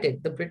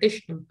elided the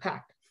British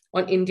impact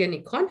on Indian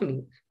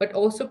economy, but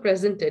also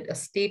presented a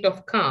state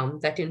of calm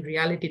that in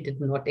reality did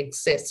not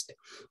exist.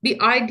 The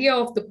idea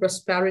of the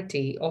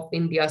prosperity of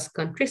India's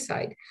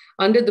countryside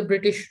under the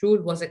British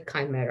rule was a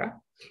chimera.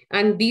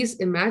 And these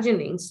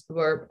imaginings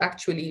were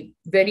actually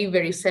very,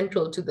 very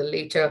central to the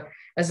later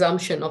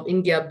assumption of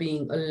India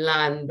being a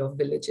land of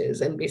villages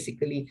and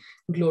basically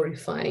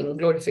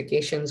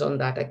glorifications on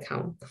that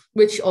account,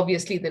 which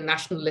obviously the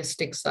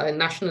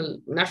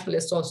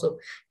nationalists also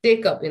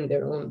take up in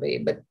their own way.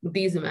 But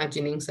these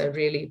imaginings are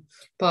really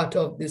part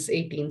of this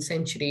 18th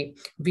century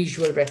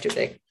visual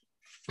rhetoric.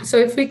 So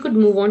if we could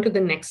move on to the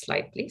next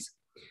slide, please.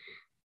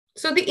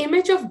 So the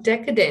image of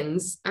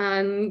decadence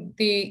and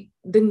the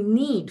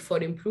need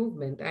for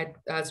improvement,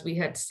 as we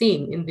had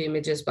seen in the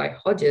images by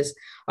Hodges,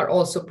 are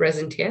also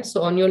present here.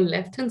 So on your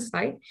left-hand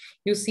side,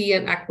 you see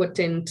an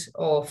aquatint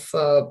of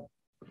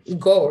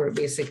gore,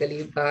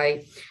 basically,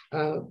 by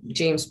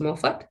James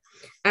Moffat.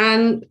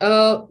 And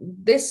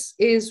this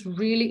is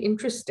really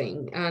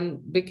interesting,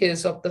 and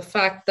because of the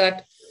fact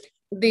that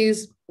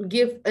these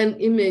give an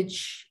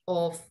image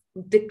of a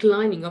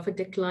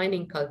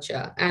declining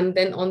culture. And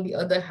then on the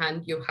other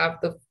hand, you have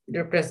the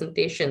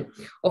representation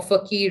of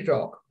Fakir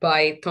Rock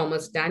by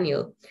Thomas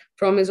Daniel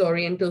from his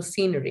Oriental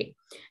Scenery.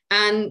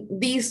 And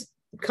these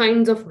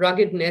kinds of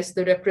ruggedness,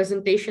 the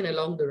representation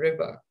along the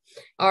river,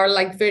 are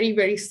like very,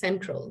 very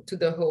central to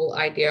the whole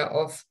idea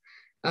of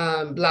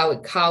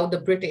how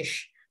the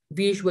British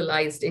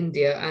visualized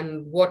India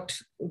and what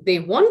they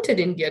wanted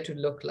India to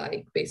look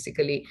like,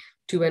 basically,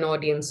 to an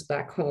audience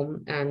back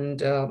home.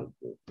 And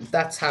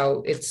that's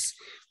how it's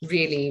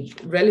really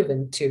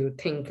relevant to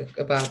think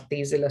about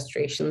these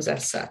illustrations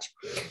as such.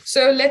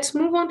 So let's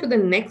move on to the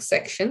next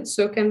section.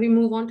 So can we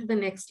move on to the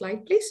next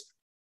slide, please?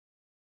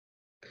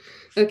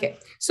 Okay,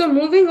 so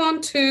moving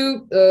on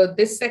to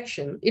this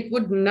section, it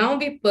would now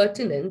be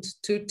pertinent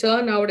to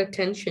turn our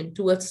attention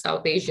towards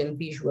South Asian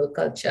visual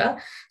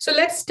culture. So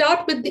let's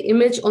start with the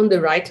image on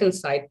the right-hand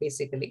side,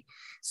 basically.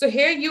 So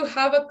here you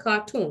have a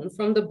cartoon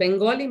from the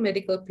Bengali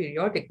medical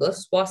periodical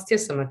Swasthya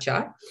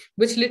Samachar,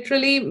 which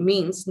literally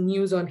means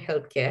news on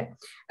healthcare.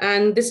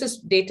 And this is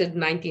dated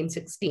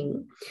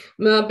 1916.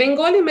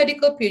 Bengali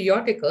medical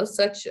periodicals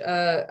such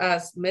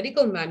as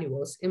medical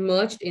manuals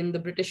emerged in the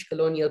British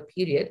colonial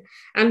period.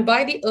 And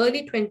by the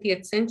early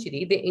 20th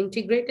century, they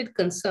integrated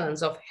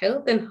concerns of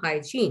health and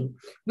hygiene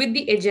with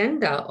the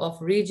agenda of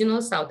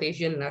regional South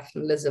Asian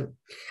nationalism.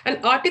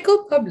 An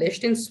article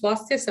published in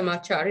Swasthya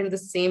Samachar in the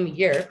same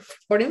year,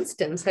 for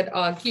instance, had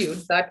argued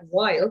that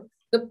while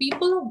the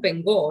people of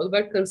Bengal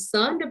were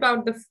concerned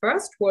about the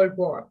First World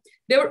War,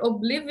 they were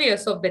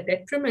oblivious of the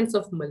detriments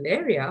of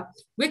malaria,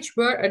 which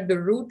were at the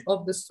root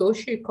of the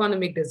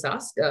socioeconomic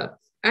disaster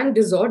and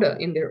disorder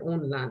in their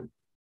own land.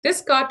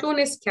 This cartoon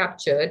is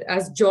captured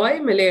as Joy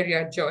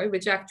Malaria Joy,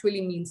 which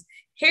actually means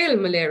Hail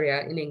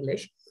Malaria in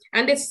English,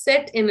 and is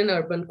set in an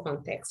urban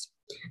context.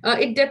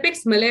 It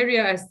depicts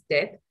malaria as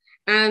death.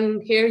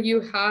 And here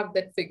you have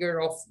that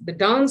figure of the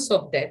dance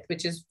of death,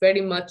 which is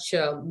very much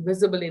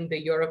visible in the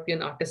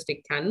European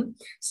artistic canon,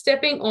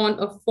 stepping on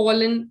a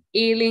fallen,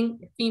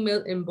 ailing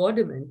female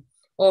embodiment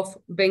of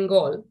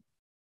Bengal.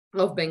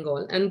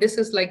 And this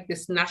is like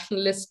this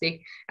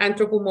nationalistic,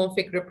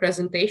 anthropomorphic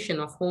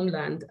representation of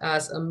homeland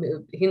as a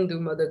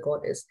Hindu mother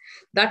goddess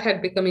that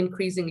had become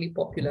increasingly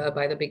popular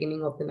by the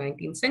beginning of the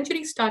 19th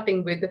century,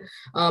 starting with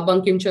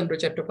Bankim Chandra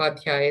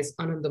Chattopadhyay's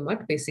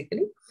Anandamath,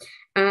 basically.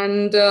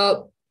 And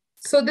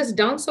so this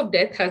dance of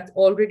death has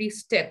already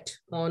stepped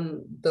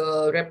on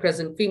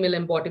the female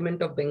embodiment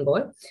of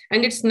Bengal,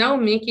 and it's now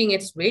making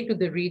its way to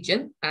the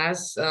region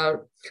as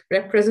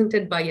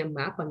represented by a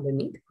map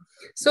underneath.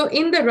 So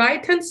in the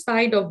right-hand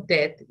side of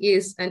death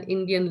is an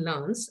Indian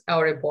lance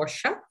or a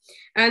borsha,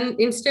 and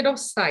instead of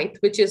scythe,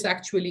 which is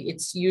actually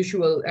its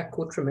usual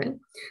accoutrement.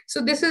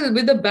 So this is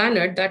with a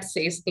banner that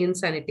says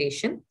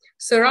insanitation,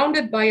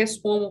 surrounded by a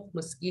swarm of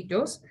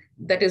mosquitoes,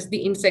 that is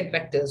the insect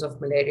vectors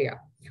of malaria.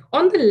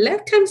 On the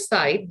left-hand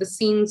side,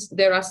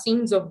 there are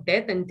scenes of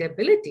death and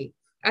debility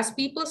as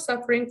people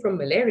suffering from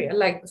malaria,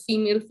 like the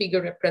female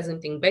figure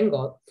representing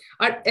Bengal,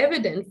 are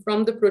evident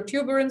from the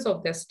protuberance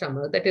of their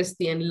stomach, that is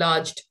the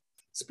enlarged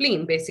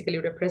spleen, basically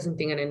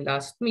representing an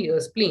enlarged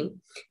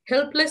spleen,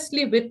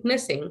 helplessly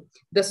witnessing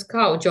the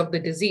scourge of the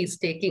disease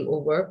taking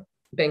over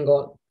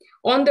Bengal.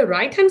 On the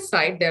right-hand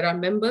side, there are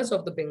members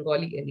of the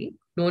Bengali elite,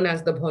 known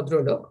as the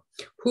Bhadralok,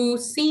 who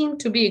seem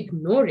to be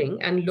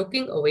ignoring and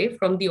looking away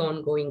from the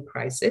ongoing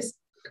crisis.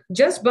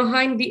 Just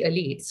behind the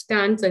elite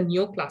stands a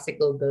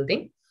neoclassical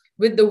building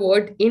with the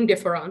word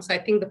indifference. I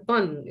think the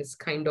pun is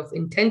kind of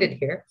intended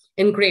here,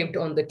 engraved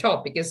on the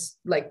top, because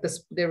like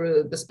this,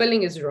 the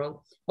spelling is wrong.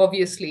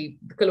 Obviously,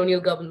 the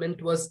colonial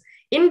government was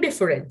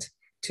indifferent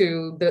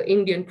to the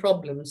Indian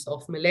problems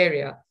of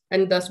malaria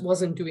and thus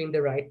wasn't doing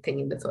the right thing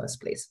in the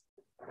first place.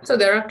 So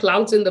there are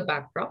clouds in the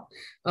backdrop,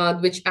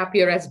 which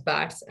appear as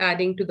bats,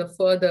 adding to the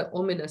further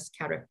ominous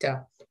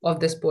character of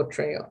this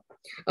portrayal.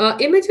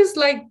 Images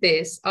like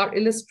this are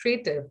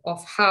illustrative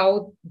of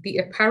how the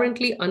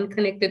apparently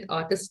unconnected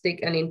artistic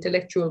and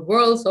intellectual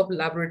worlds of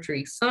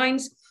laboratory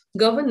science,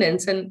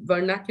 governance, and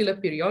vernacular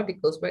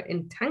periodicals were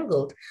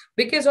entangled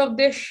because of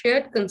their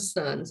shared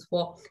concerns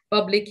for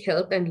public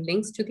health and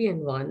links to the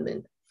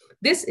environment.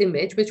 This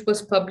image, which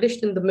was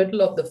published in the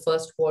middle of the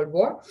First World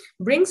War,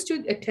 brings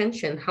to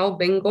attention how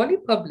Bengali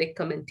public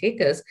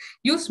commentators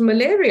used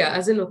malaria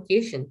as an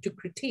occasion to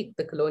critique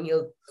the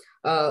colonial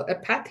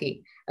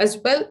apathy, as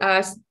well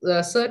as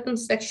certain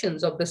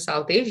sections of the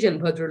South Asian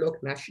Bhadralok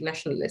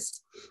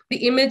nationalists.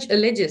 The image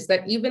alleges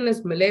that even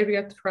as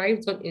malaria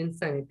thrives on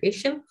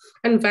insanitation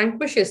and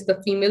vanquishes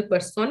the female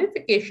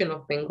personification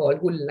of Bengal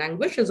who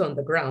languishes on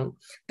the ground,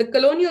 the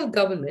colonial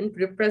government,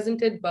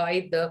 represented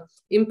by the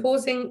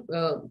imposing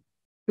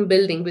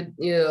building with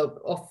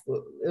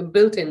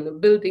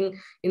building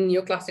in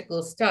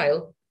neoclassical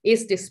style,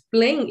 is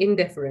displaying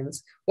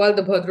indifference while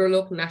the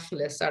Bhadralok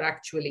nationalists are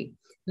actually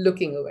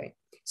looking away.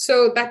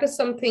 So that is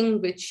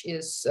something which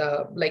is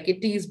like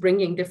it is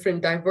bringing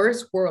different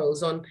diverse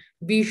worlds on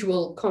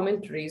visual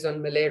commentaries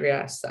on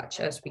malaria as such,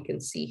 as we can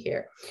see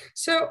here.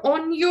 So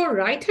on your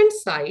right-hand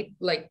side,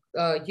 like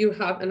you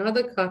have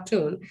another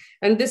cartoon,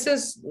 and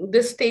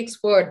this takes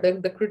forward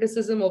the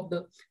criticism of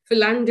the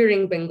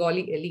philandering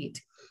Bengali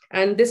elite.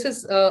 And this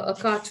is a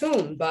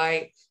cartoon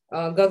by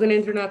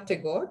Gaganendranath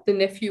Tagore, the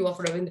nephew of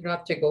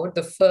Rabindranath Tagore,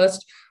 the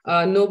first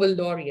Nobel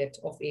laureate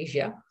of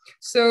Asia.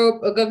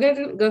 So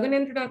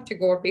Gaganendranath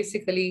Tagore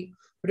basically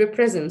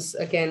represents,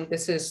 again,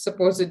 this is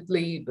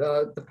supposedly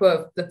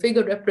the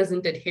figure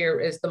represented here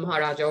is the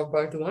Maharaja of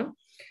Burdwan.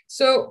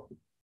 So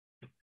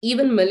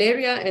even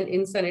malaria and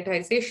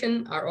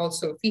insanitization are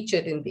also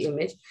featured in the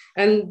image,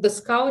 and the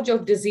scourge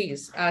of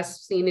disease,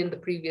 as seen in the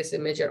previous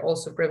image, are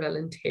also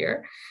prevalent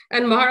here.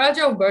 And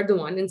Maharaja of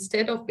Burdwan,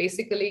 instead of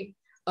basically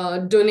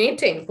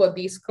donating for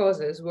these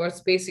causes,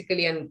 was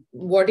basically and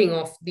warding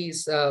off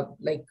these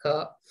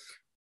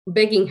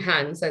begging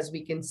hands, as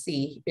we can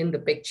see in the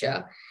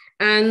picture.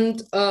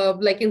 And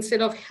like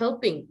instead of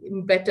helping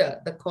better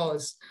the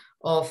cause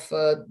of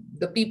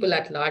the people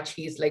at large,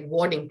 he's like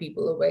warding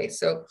people away.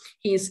 So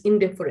he's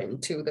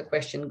indifferent to the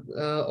question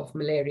of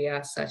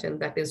malaria as such,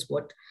 and that is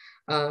what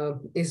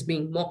is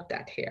being mocked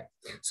at here.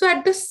 So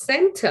at the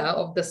center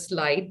of the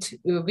slide,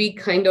 we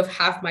kind of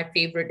have my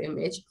favorite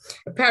image.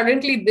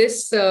 Apparently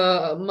this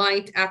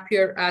might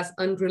appear as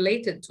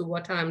unrelated to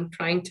what I'm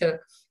trying to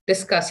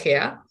discuss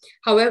here.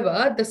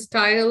 However,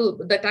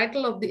 the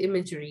title of the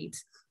image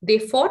reads, "They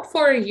fought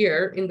for a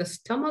year in the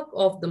stomach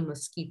of the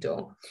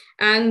mosquito."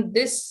 And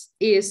this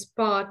is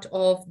part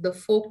of the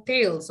folk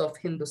tales of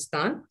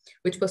Hindustan,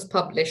 which was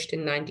published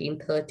in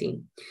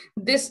 1913.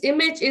 This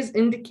image is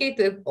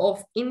indicative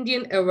of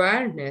Indian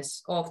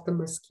awareness of the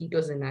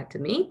mosquito's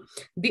anatomy.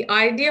 The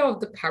idea of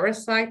the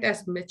parasite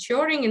as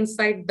maturing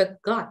inside the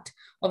gut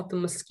of the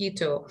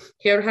mosquito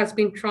here has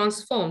been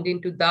transformed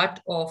into that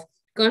of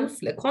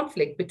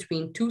conflict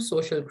between two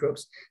social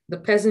groups, the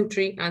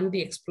peasantry and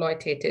the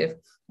exploitative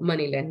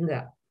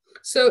moneylender.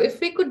 So if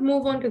we could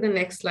move on to the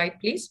next slide,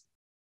 please.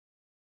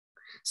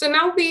 So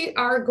now we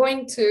are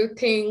going to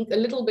think a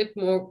little bit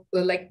more,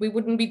 like we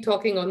wouldn't be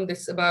talking on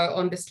this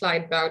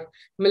slide about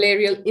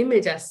malarial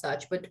image as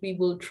such, but we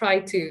will try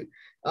to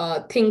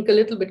think a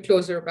little bit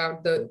closer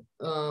about the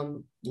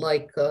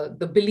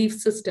belief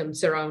system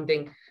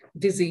surrounding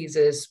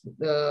diseases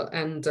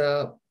and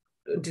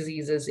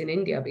diseases in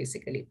India,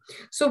 basically.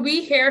 So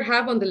we here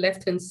have on the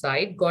left-hand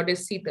side,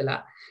 goddess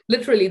Sitala,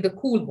 literally the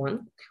cool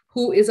one,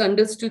 who is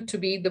understood to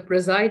be the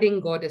presiding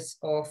goddess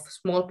of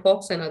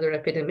smallpox and other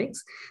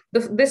epidemics.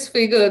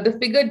 The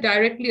figure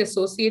directly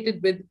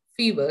associated with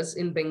fevers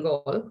in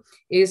Bengal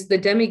is the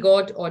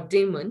demigod or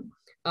demon,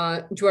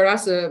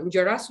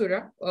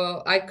 Jarasura.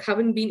 I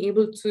haven't been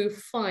able to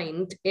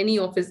find any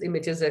of his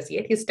images as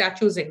yet. His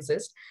statues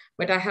exist,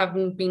 but I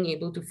haven't been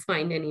able to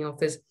find any of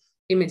his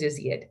images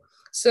yet.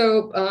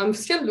 So I'm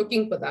still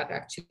looking for that,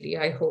 actually.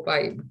 I hope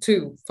I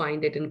too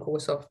find it in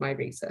course of my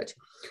research.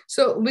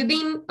 So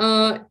within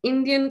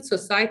Indian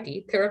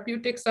society,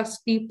 therapeutics are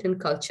steeped in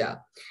culture,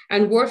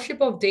 and worship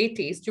of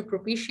deities to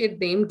propitiate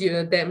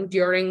them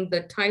during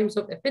the times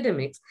of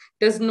epidemics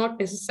does not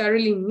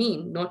necessarily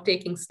mean not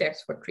taking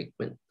steps for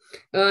treatment.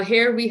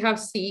 Here we have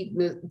seen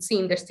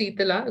that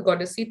Sitala,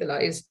 goddess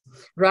Sitala, is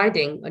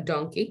riding a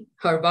donkey,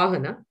 her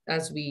vahana,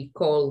 as we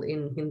call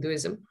in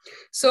Hinduism.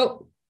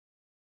 So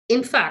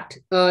in fact,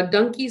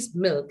 donkey's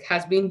milk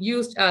has been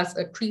used as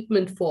a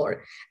treatment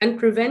for and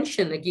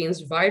prevention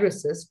against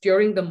viruses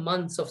during the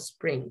months of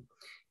spring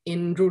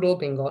in rural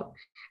Bengal.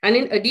 And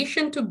in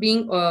addition to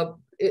being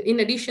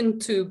in addition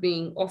to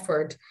being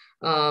offered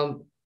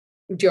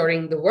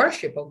during the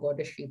worship of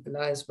goddess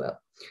Shitala as well.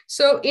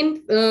 So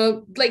in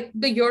like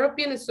the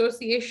European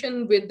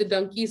association with the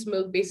donkey's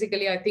milk,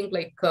 basically, I think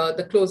like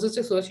the closest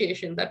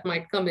association that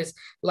might come is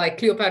like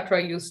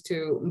Cleopatra used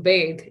to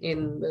bathe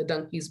in the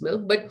donkey's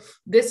milk. But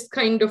this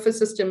kind of a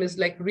system is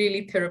like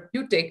really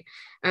therapeutic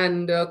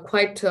and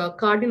quite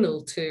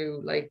cardinal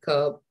to like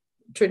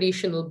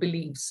traditional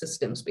belief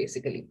systems,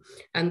 basically.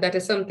 And that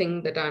is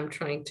something that I'm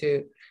trying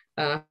to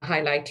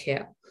highlight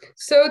here.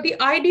 So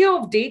the idea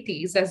of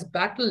deities as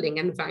battling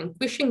and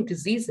vanquishing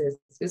diseases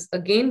is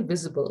again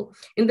visible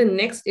in the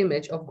next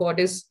image of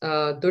goddess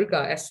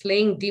Durga as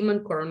slaying demon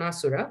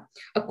Koronasura,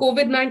 a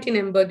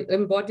COVID-19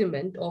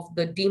 embodiment of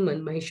the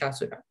demon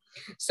Mahishasura.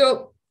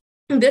 So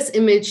this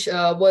image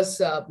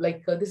this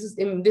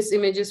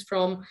image is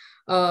from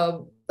a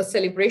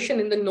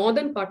celebration in the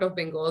northern part of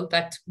Bengal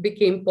that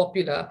became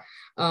popular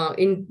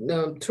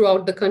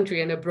throughout the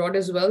country and abroad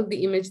as well.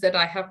 The image that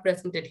I have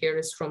presented here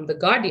is from The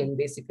Guardian,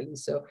 basically.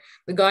 So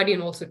The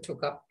Guardian also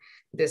took up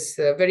this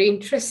very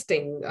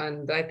interesting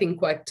and I think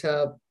quite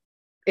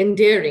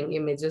endearing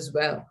image as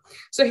well.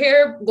 So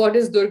here,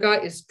 goddess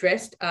Durga is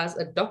dressed as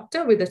a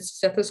doctor with a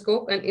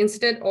stethoscope, and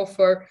instead of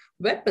her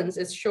weapons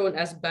is shown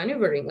as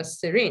maneuvering a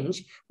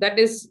syringe that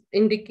is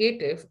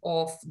indicative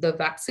of the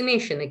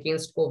vaccination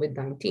against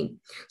COVID-19.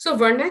 So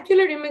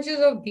vernacular images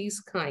of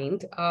these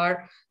kind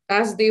are,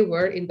 as they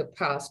were in the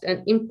past,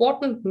 an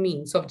important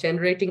means of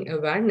generating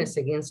awareness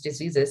against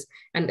diseases,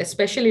 and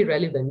especially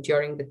relevant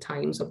during the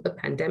times of the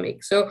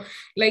pandemic. So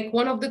like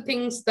one of the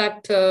things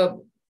that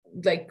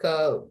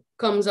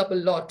comes up a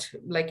lot,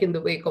 like in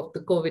the wake of the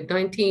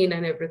COVID-19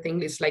 and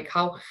everything, is like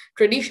how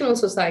traditional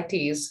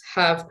societies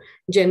have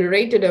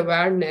generated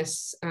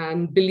awareness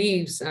and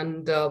beliefs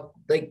and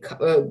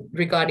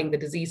regarding the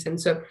disease.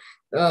 And so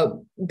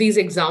these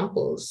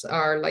examples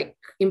are like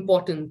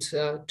important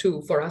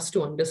too for us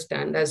to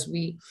understand as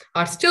we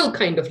are still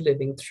kind of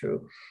living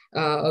through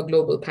a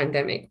global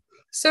pandemic.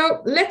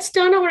 So let's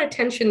turn our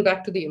attention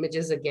back to the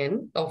images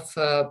again of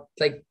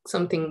like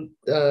something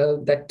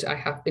that I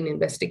have been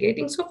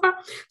investigating so far.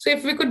 So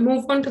if we could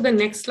move on to the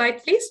next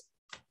slide, please.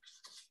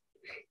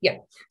 Yeah,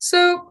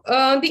 so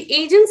the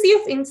agency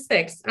of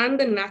insects and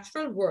the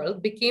natural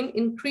world became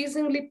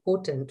increasingly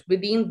potent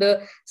within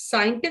the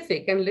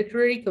scientific and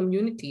literary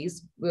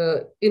communities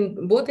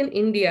both in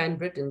India and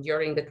Britain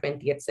during the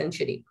 20th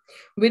century.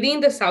 Within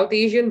the South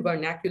Asian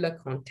vernacular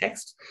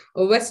context,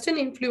 Western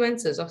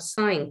influences of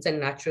science and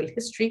natural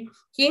history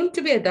came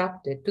to be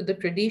adapted to the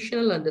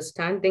traditional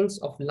understandings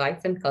of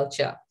life and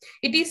culture.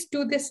 It is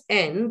to this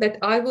end that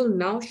I will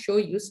now show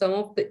you some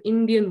of the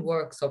Indian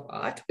works of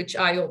art, which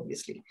I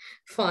obviously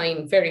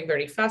find very,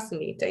 very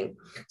fascinating.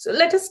 So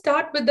let us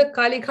start with the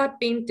Kalighat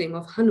painting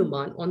of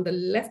Hanuman on the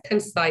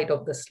left-hand side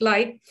of the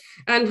slide.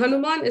 And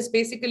Hanuman is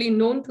basically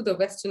known to the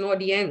Western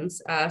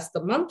audience as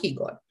the monkey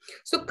god.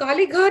 So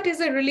Kalighat is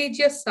a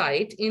religious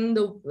site in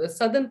the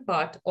southern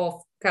part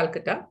of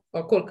Calcutta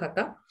or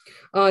Kolkata,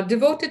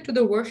 devoted to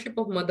the worship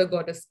of Mother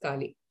Goddess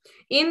Kali.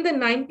 In the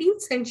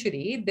 19th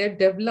century, they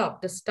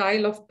developed a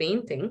style of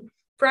painting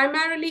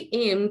primarily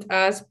aimed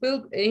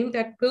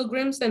at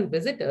pilgrims and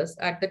visitors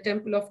at the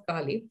temple of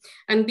Kali.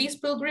 And these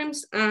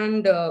pilgrims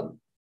and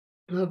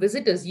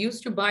visitors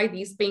used to buy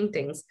these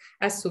paintings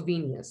as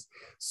souvenirs.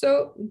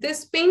 So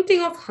this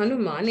painting of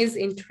Hanuman is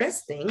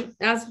interesting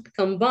as it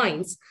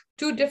combines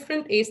two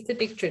different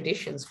aesthetic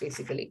traditions,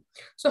 basically.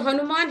 So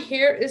Hanuman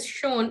here is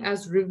shown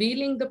as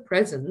revealing the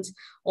presence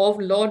of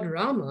Lord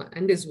Rama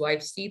and his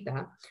wife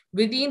Sita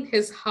within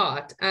his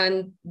heart.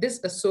 And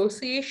this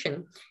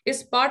association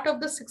is part of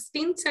the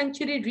 16th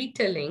century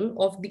retelling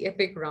of the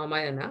epic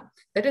Ramayana,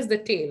 that is the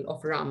tale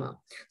of Rama.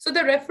 So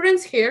the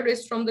reference here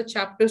is from the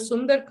chapter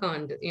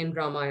Sundarkand in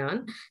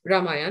Ramayan,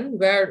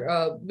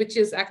 which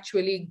is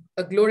actually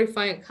a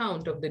glorifying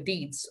account of the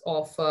deeds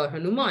of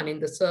Hanuman in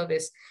the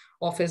service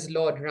of his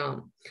Lord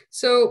Ram.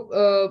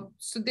 So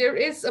there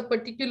is a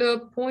particular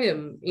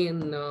poem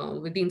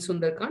within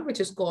Sundarkand, which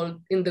is called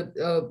in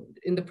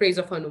the praise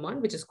of Hanuman,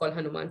 which is called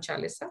Hanuman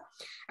Chalisa.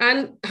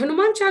 And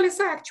Hanuman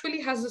Chalisa actually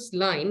has this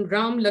line,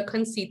 Ram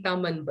Lakhan Sita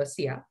Man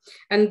Basiya.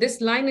 And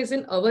this line is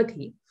in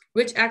Awadhi,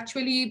 which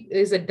actually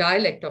is a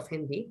dialect of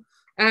Hindi.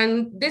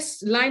 And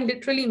this line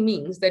literally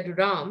means that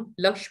Ram,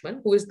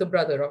 Lakshman, who is the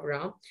brother of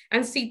Ram,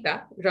 and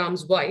Sita,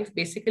 Ram's wife,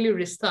 basically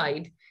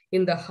reside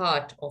in the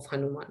heart of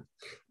Hanuman.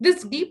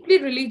 This deeply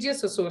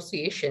religious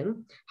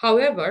association,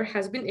 however,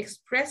 has been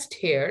expressed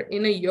here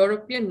in a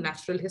European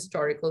natural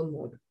historical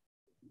mode.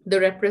 The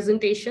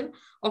representation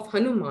of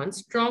Hanuman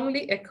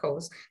strongly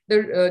echoes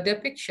the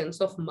depictions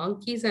of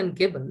monkeys and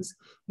gibbons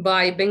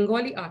by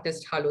Bengali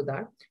artist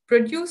Halodar,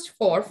 produced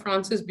for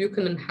Francis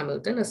Buchanan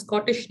Hamilton, a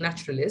Scottish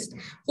naturalist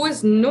who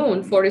is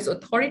known for his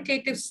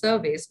authoritative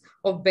surveys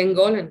of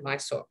Bengal and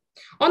Mysore.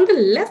 On the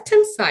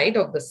left-hand side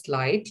of the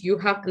slide, you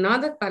have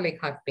another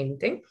Kalighat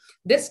painting,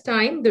 this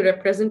time the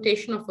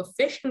representation of a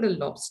fish and a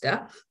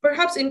lobster,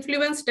 perhaps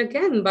influenced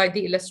again by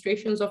the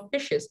illustrations of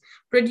fishes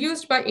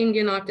produced by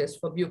Indian artists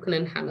for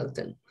Buchanan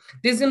Hamilton.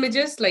 These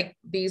images,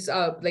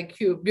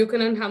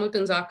 Buchanan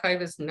Hamilton's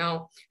archive is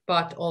now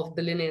part of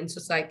the Linnean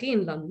Society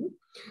in London.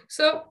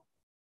 So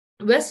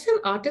Western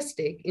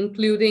artistic,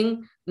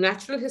 including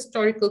natural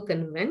historical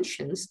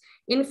conventions,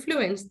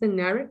 influenced the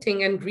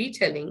narrating and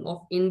retelling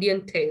of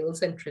Indian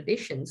tales and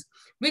traditions,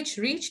 which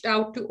reached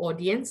out to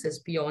audiences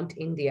beyond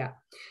India.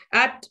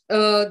 At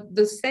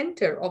the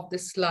center of the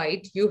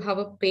slide, you have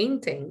a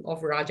painting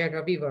of Raja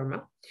Ravi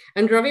Verma.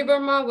 And Ravi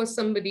Verma was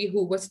somebody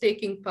who was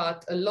taking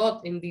part a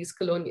lot in these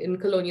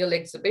colonial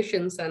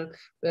exhibitions and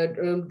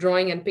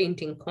drawing and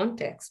painting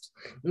contests.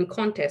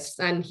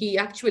 And he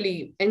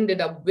actually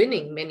ended up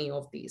winning many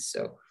of these.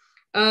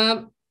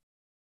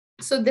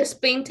 So this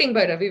painting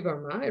by Ravi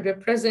Verma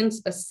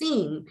represents a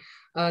scene,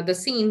 the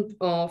scene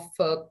of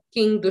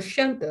King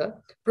Dushyanta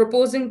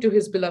proposing to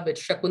his beloved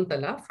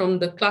Shakuntala from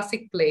the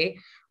classic play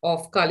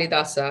of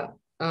Kalidasa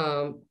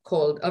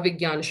called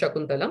Avigyan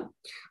Shakuntala.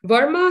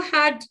 Verma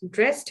had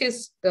dressed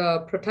his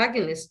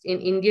protagonist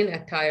in Indian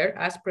attire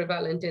as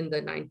prevalent in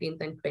the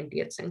 19th and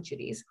 20th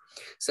centuries.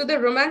 So the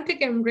romantic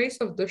embrace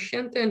of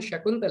Dushyanta and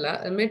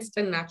Shakuntala amidst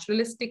a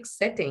naturalistic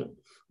setting,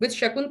 with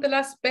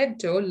Shakuntala's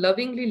pedo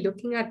lovingly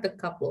looking at the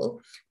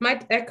couple,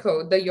 might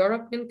echo the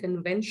European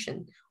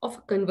convention of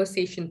a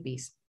conversation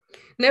piece.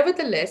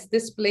 Nevertheless,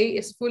 this play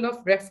is full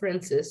of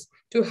references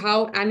to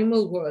how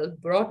animal world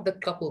brought the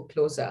couple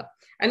closer,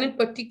 and in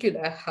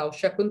particular, how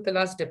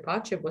Shakuntala's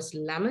departure was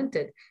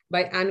lamented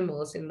by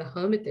animals in the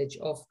hermitage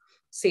of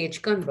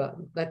sage Kanva,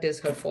 that is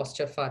her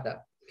foster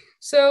father.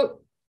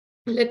 So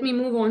let me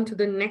move on to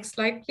the next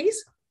slide,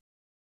 please.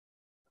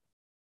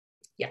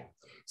 Yeah.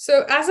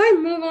 So as I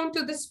move on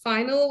to this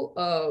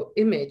final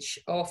image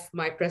of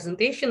my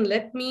presentation,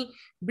 let me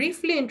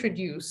briefly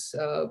introduce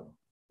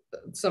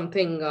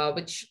something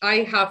which I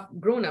have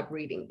grown up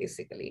reading,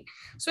 basically.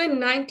 So in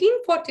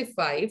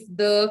 1945,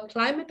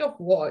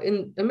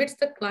 amidst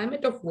the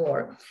climate of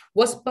war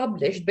was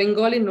published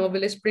Bengali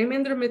novelist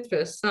Premendra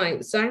Mitra's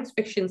science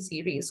fiction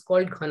series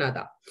called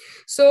Ghanada.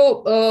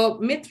 So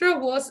Mitra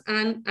was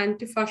an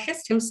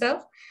anti-fascist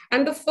himself,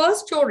 and the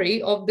first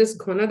story of this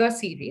Ghanada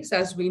series,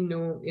 as we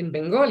know in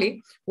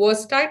Bengali,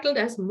 was titled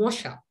as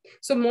Mosha.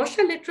 So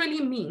Mosha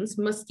literally means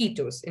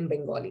mosquitoes in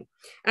Bengali.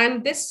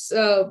 And this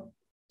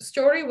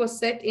story was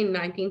set in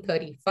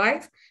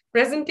 1935,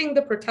 presenting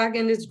the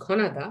protagonist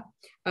Ghanada,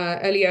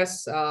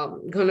 alias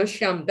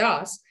Ghanoshyam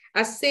Das,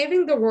 as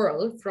saving the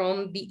world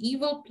from the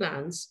evil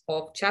plans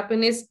of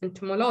Japanese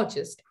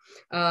entomologist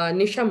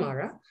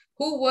Nishamara,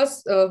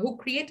 who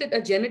created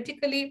a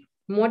genetically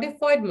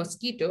modified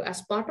mosquito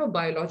as part of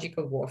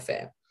biological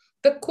warfare.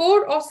 The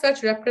core of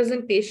such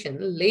representation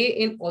lay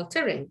in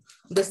altering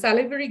the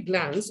salivary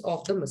glands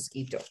of the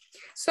mosquito.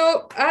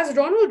 So as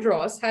Ronald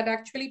Ross had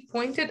actually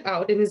pointed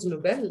out in his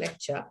Nobel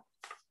lecture,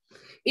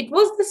 it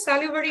was the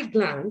salivary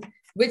gland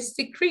which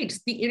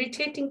secretes the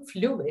irritating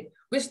fluid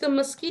which the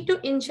mosquito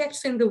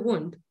injects in the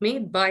wound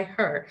made by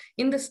her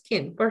in the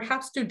skin,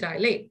 perhaps to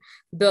dilate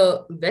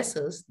the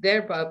vessels,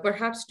 thereby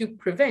perhaps to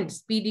prevent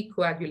speedy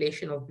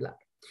coagulation of blood.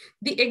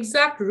 The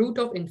exact root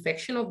of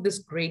infection of this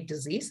great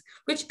disease,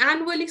 which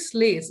annually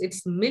slays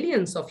its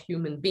millions of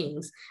human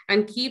beings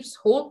and keeps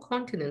whole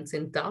continents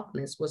in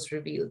darkness, was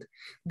revealed.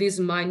 These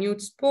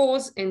minute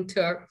spores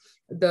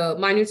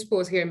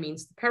here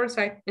means the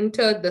parasite,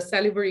 enter the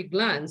salivary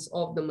glands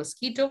of the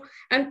mosquito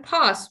and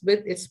pass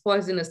with its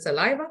poisonous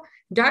saliva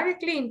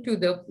directly into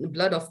the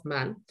blood of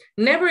man.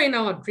 Never in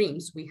our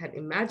dreams we had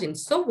imagined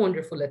so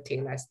wonderful a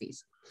tale as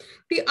these.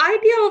 The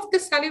idea of the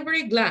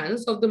salivary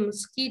glands of the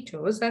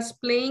mosquitoes as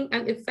playing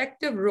an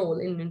effective role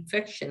in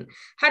infection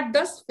had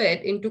thus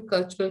fed into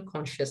cultural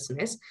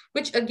consciousness,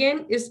 which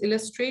again is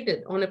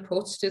illustrated on a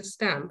postage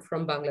stamp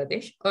from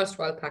Bangladesh,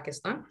 erstwhile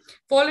Pakistan,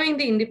 following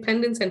the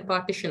independence and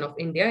partition of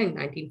India in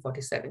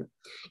 1947.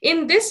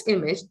 In this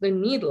image, the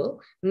needle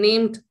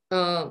named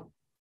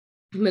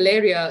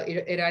malaria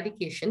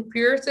eradication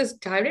pierces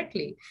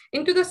directly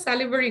into the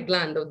salivary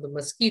gland of the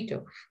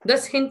mosquito,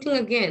 thus hinting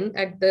again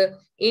at the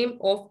aim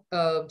of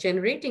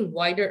generating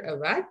wider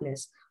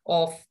awareness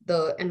of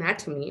the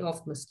anatomy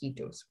of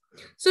mosquitoes.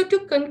 So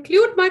to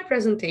conclude my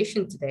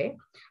presentation today,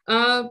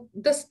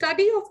 the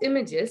study of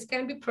images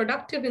can be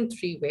productive in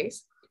three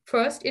ways.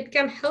 First, it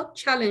can help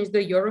challenge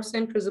the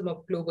Eurocentrism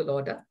of global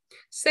order.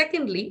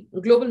 Secondly,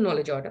 global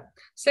knowledge order.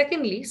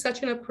 Secondly,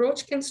 such an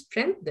approach can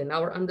strengthen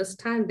our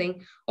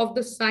understanding of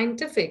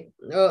the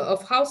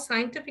of how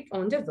scientific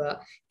endeavor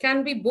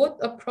can be both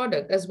a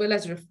product as well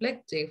as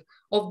reflective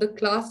of the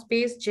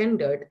class-based,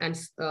 gendered, and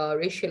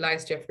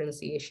racialized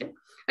differentiation.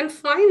 And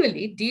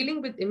finally,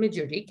 dealing with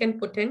imagery can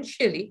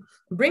potentially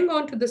bring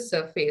onto the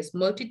surface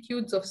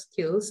multitudes of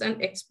skills and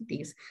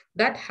expertise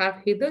that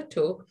have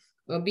hitherto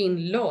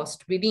been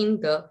lost within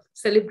the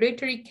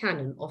celebratory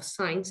canon of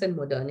science and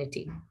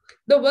modernity.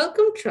 The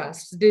Wellcome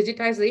Trust's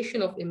digitization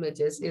of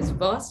images is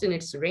vast in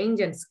its range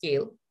and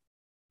scale,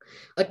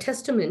 a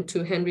testament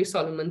to Henry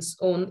Solomon's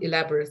own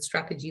elaborate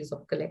strategies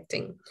of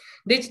collecting.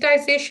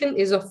 Digitization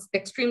is of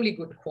extremely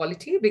good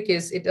quality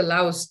because it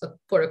allows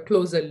for a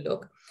closer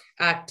look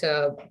at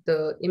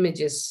the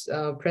images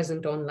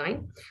present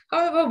online.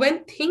 However,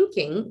 when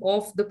thinking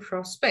of the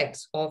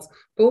prospects of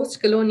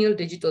post-colonial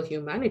digital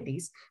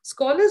humanities,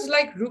 scholars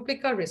like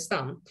Rupika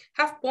Rissam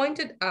have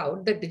pointed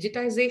out that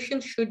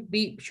digitization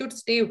should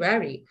stay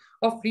wary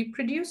of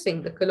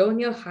reproducing the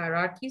colonial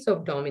hierarchies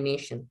of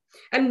domination.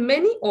 And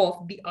many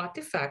of the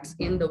artifacts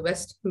in the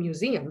West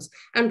museums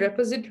and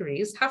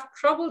repositories have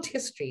troubled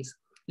histories.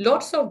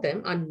 Lots of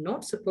them are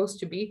not supposed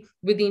to be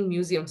within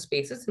museum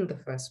spaces in the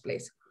first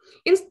place.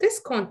 In this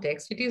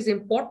context, it is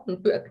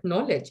important to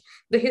acknowledge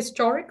the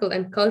historical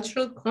and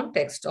cultural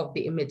context of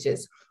the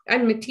images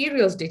and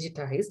materials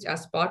digitized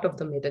as part of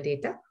the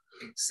metadata.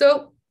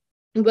 So,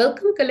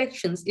 Wellcome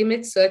Collection's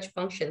image search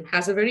function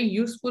has a very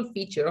useful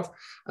feature of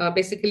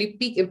basically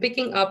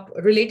picking up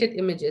related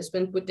images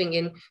when putting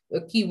in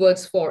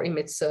keywords for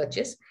image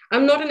searches.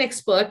 I'm not an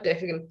expert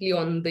technically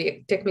on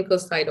the technical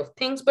side of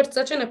things, but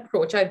such an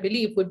approach, I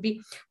believe, would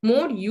be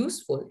more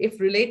useful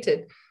if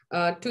related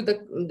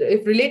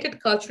if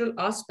related cultural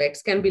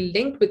aspects can be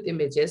linked with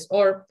images,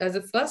 or as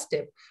a first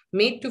step,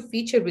 made to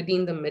feature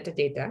within the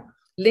metadata,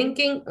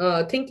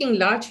 thinking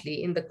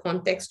largely in the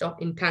context of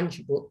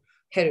intangible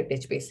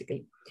heritage,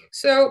 basically.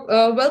 So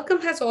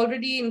Wellcome has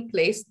already in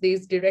place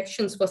these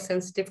directions for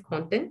sensitive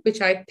content,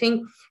 which I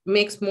think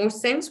makes more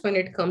sense when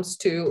it comes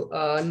to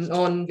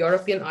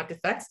non-European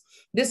artifacts.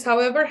 This,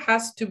 however,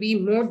 has to be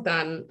more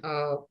than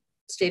a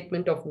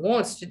statement of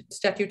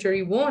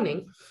statutory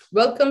warning.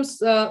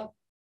 Wellcome's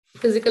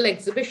physical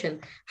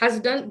exhibition has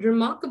done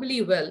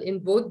remarkably well in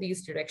both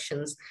these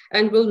directions,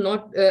 and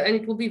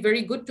it will be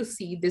very good to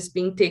see this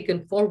being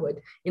taken forward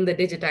in the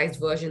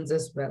digitized versions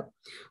as well.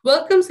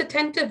 Wellcome's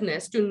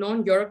attentiveness to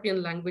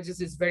non-European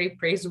languages is very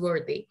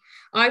praiseworthy.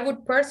 I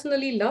would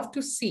personally love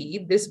to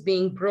see this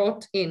being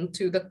brought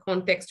into the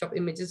context of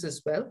images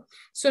as well.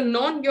 So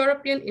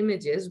non-European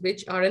images,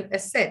 which are an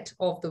asset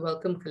of the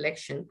Wellcome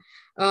Collection,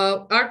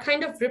 are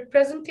kind of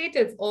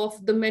representative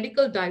of the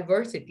medical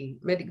diversity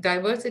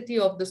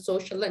of the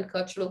social and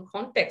cultural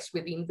context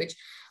within which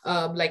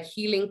like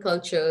healing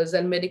cultures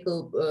and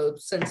medical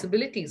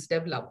sensibilities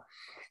develop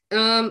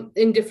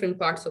in different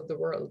parts of the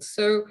world.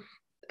 So,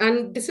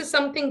 and this is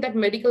something that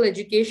medical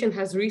education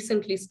has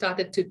recently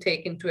started to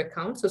take into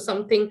account. So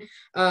something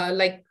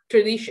like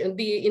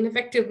the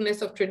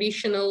ineffectiveness of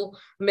traditional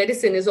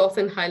medicine is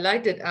often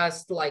highlighted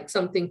as like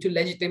something to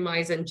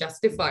legitimize and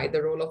justify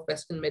the role of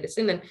Western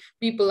medicine. And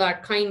people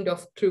are kind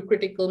of, through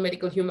critical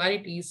medical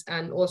humanities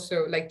and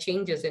also like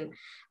changes in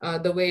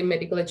the way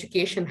medical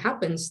education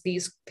happens,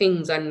 these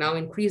things are now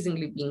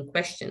increasingly being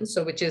questioned.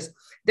 So which is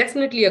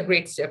definitely a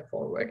great step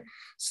forward.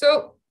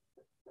 So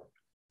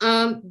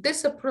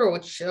this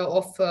approach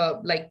of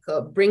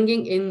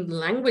bringing in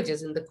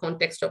languages in the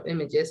context of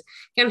images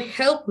can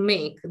help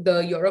make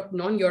the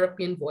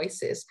non-European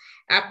voices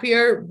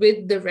appear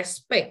with the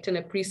respect and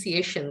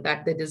appreciation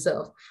that they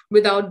deserve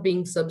without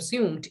being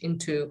subsumed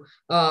into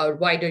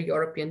wider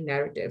European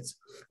narratives.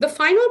 The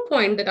final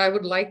point that I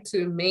would like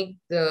to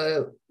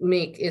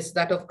make is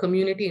that of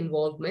community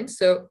involvement.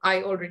 So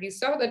I already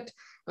saw that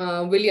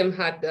William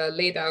had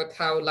laid out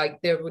how like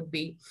there would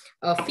be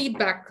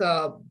feedback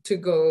to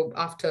go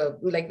after,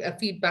 like a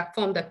feedback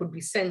form that would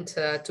be sent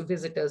to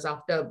visitors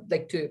after,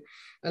 like to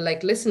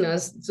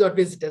listeners, not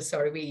visitors,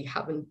 sorry, we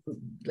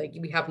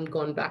haven't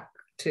gone back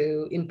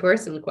to in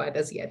person quite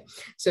as yet.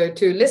 So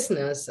to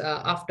listeners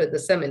after the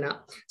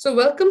seminar. So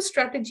Wellcome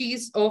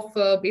strategies of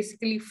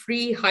basically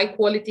free high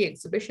quality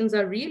exhibitions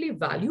are really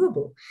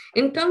valuable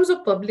in terms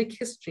of public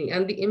history,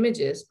 and the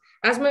images,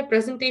 as my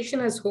presentation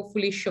has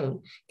hopefully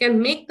shown,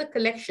 can make the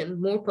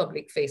collection more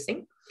public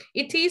facing.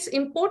 It is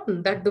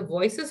important that the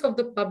voices of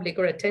the public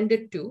are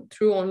attended to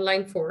through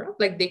online fora,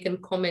 like they can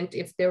comment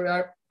if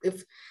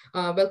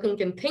Wellcome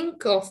can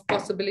think of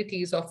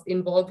possibilities of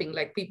involving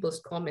like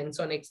people's comments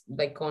on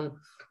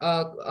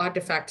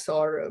artifacts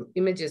or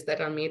images that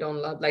are made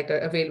online,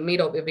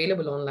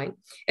 available online.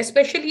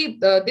 Especially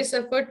this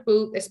effort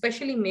will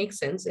especially make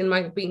sense, in my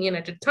opinion,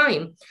 at a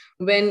time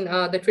when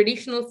the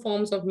traditional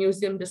forms of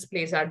museum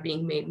displays are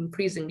being made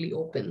increasingly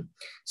open.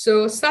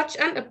 So such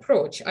an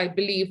approach, I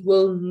believe,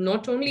 will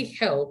not only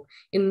help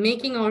in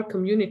making our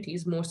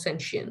communities more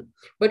sentient,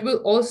 but will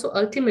also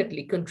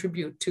ultimately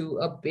contribute to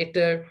a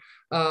better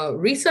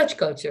research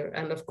culture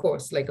and, of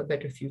course, like a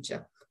better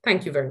future.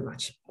 Thank you very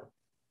much.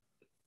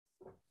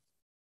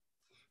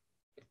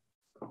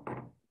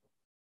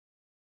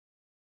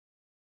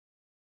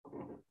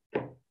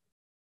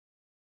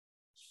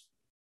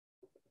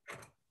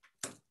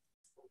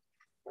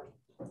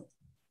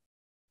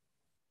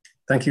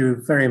 Thank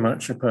you very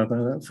much,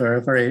 Apurba, for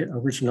a very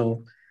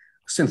original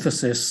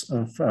synthesis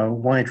of a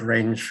wide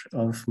range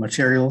of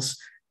materials,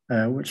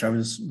 which I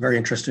was very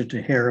interested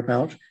to hear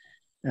about.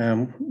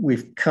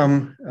 We've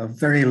come a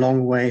very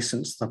long way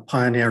since the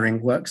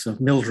pioneering works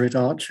of Mildred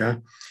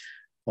Archer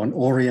on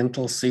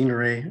Oriental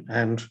scenery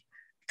and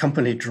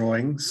company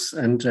drawings,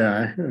 and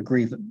I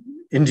agree that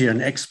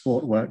Indian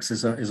export works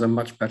is a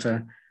much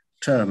better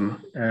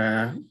term,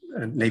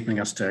 enabling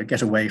us to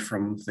get away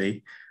from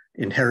the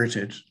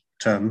inherited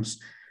terms.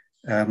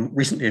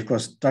 Recently, of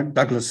course,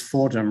 Douglas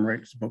Fordham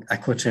wrote the book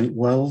Aquatint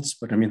Worlds,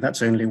 but I mean,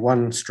 that's only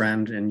one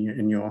strand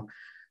in your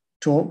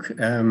talk.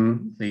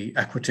 The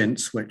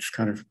aquatints, which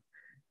kind of,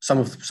 some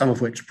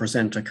of which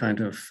present a kind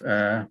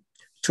of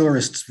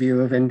tourist's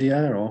view of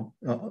India, or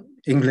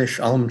English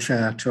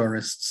armchair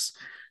tourists'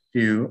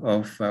 view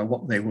of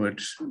what they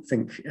would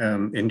think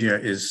India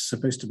is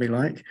supposed to be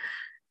like.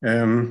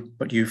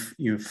 But you've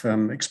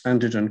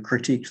expanded and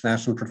critiqued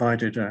that and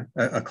provided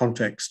a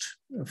context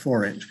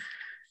for it.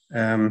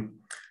 I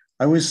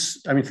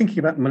mean, thinking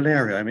about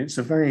malaria, I mean, it's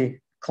a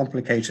very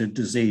complicated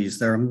disease.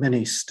 There are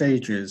many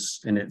stages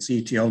in its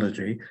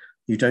etiology.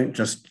 You don't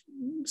just,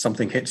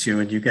 something hits you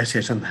and you get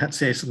it and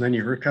that's it, and then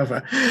you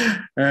recover.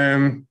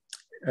 There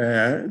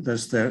are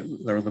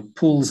the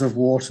pools of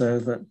water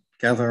that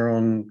gather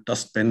on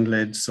dustbin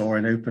lids or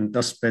in open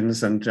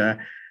dustbins, and the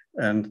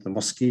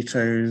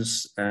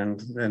mosquitoes,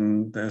 and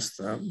then there's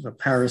the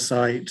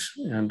parasite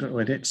and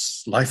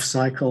its life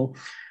cycle.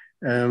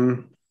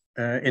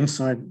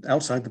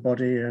 Outside the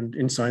body and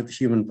inside the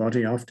human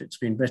body after it's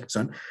been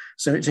bitten.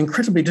 So it's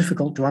incredibly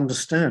difficult to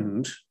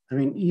understand. I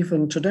mean,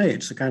 even today,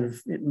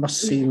 it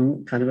must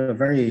seem kind of a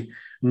very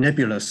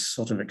nebulous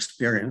sort of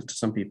experience to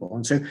some people.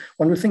 And so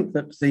one would think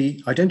that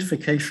the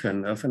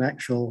identification of an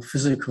actual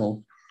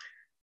physical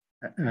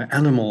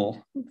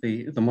animal,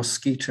 the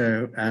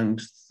mosquito and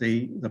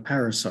the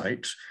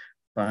parasite,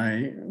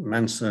 by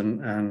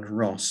Manson and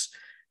Ross,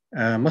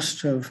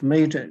 must have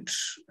made it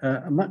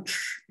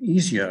much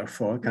easier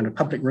for a kind of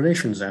public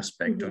relations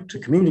aspect to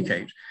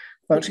communicate.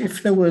 But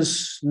if there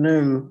was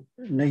no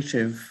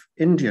native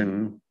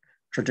Indian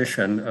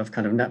tradition of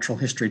kind of natural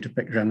history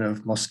depiction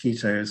of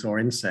mosquitoes or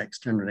insects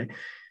generally,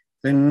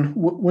 then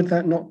would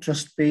that not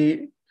just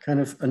be kind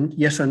of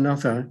yet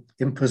another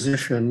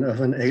imposition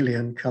of an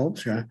alien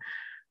culture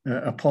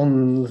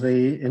upon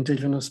the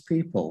indigenous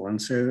people?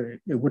 And so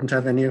it wouldn't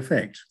have any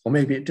effect, or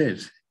maybe it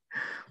did.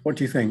 What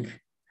do you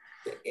think?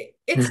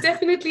 It's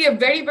definitely a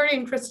very, very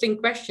interesting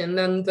question.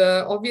 And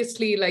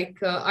obviously,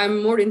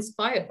 I'm more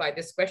inspired by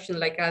this question,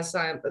 because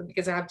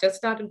I have just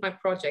started my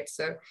project.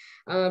 So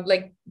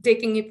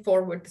taking it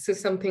forward, this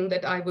is something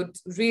that I would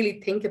really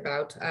think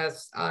about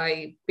as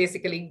I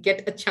basically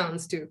get a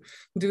chance to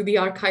do the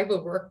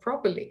archival work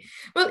properly.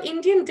 Well,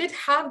 Indian did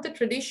have the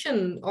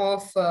tradition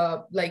of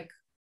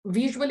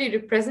visually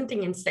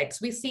representing insects.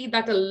 We see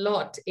that a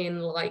lot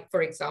in,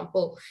 for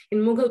example, in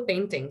Mughal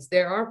paintings.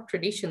 There are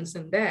traditions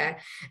in there.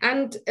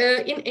 And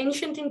in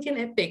ancient Indian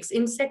epics,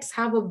 insects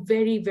have a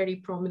very, very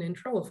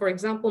prominent role. For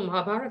example,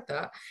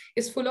 Mahabharata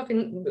is full of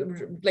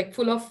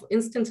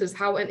instances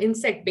how an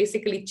insect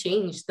basically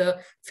changed the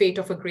fate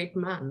of a great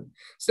man.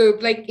 So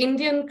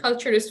Indian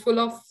culture is full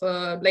of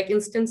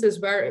instances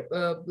where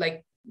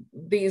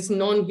these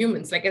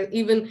non-humans,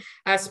 even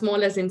as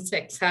small as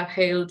insects, have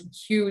held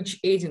huge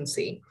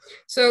agency.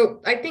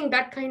 So I think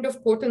that kind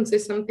of potence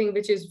is something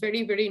which is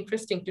very, very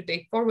interesting to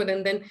take forward.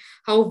 And then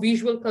how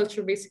visual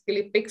culture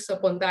basically picks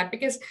up on that,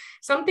 because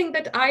something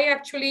that I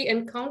actually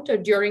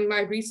encountered during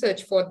my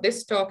research for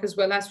this talk, as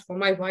well as for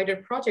my wider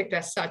project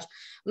as such.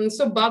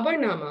 So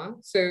Babarnama,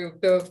 so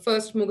the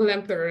first Mughal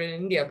emperor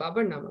in India,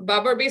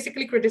 Babar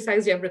basically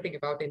criticized everything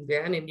about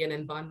India and Indian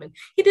environment.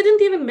 He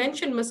didn't even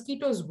mention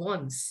mosquitoes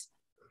once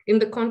in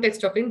the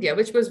context of India,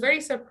 which was very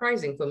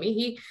surprising for me.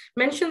 He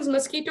mentions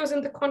mosquitoes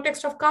in the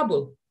context of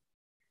Kabul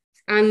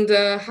and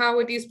how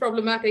it is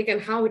problematic and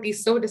how it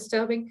is so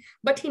disturbing,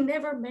 but he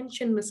never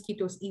mentioned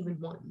mosquitoes even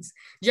once.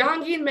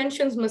 Jahangir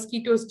mentions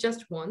mosquitoes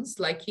just once,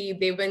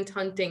 they went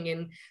hunting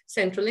in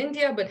central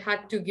India, but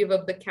had to give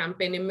up the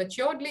campaign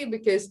immaturely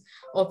because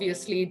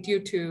obviously due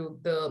to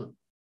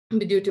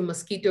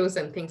mosquitoes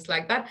and things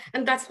like that.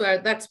 And that's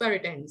where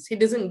it ends. He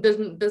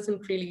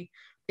doesn't really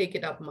take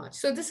it up much.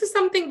 So this is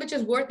something which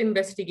is worth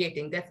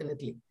investigating,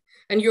 definitely.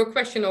 And your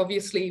question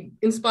obviously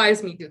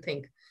inspires me to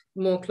think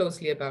more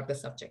closely about the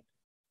subject.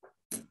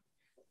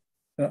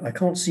 I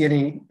can't see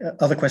any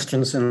other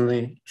questions in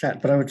the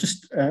chat, but I would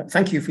just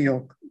thank you for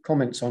your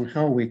comments on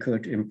how we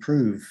could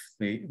improve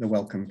the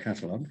Wellcome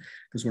catalogue,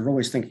 because we're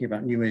always thinking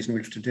about new ways in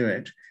which to do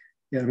it.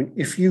 Yeah, I mean,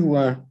 if you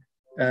were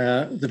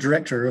the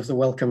director of the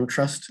Wellcome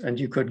Trust and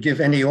you could give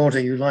any order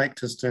you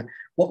liked as to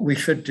what we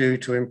should do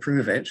to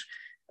improve it,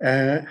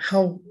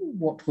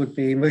 what would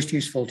be most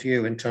useful to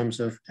you in terms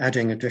of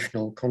adding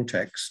additional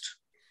context?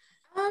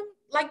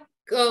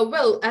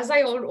 Well, as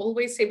I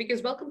always say,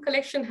 because Wellcome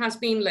Collection has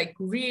been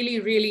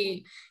really,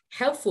 really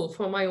helpful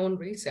for my own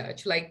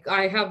research.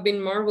 I have been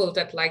marveled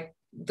at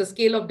the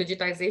scale of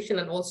digitization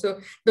and also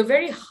the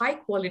very high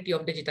quality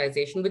of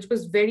digitization, which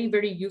was very,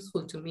 very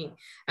useful to me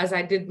as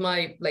I did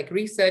my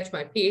research,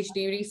 my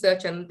PhD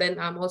research, and then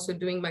I'm also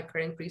doing my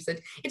current research.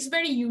 It's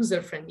very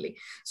user friendly.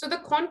 So the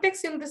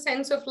context in the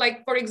sense of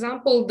for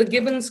example, the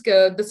Gibbons,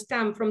 the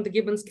stamp from the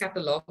Gibbons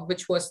catalog,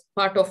 which was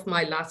part of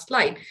my last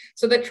slide.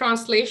 So the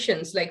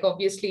translations,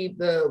 obviously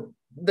the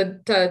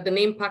the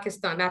name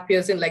Pakistan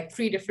appears in like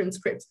 3 different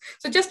scripts.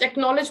 So just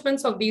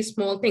acknowledgements of these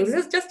small things.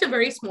 This is just a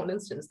very small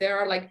instance. There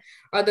are like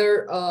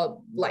other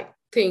like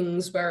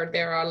things where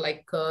there are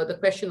like the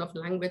question of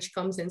language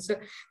comes in. So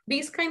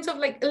these kinds of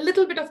like a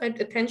little bit of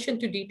attention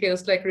to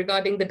details, like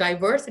regarding the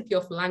diversity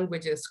of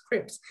languages,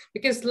 scripts,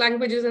 because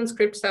languages and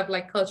scripts have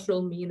like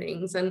cultural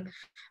meanings, and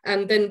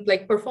then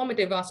like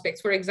performative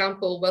aspects. For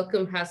example,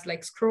 Wellcome has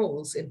like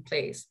scrolls in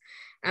place.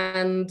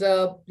 And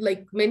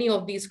like many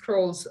of these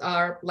scrolls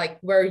are like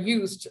were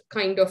used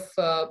kind of,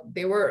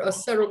 they were a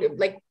surrogate,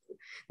 like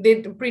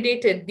they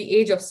predated the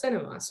age of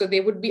cinema. So they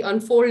would be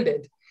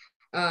unfolded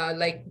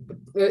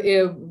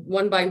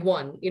one by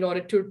one in order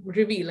to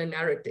reveal a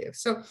narrative.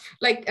 So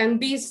like, and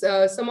these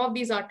some of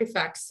these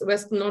artifacts,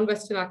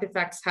 non-Western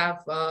artifacts,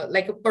 have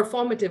like a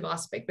performative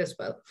aspect as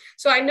well.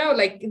 So I know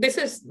like this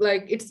is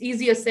like, it's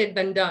easier said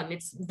than done.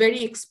 It's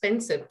very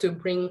expensive to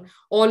bring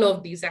all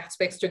of these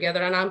aspects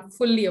together, and I'm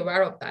fully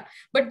aware of that.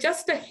 But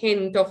just a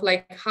hint of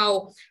like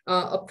how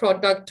a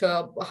product,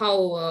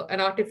 how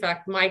an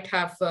artifact might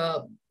have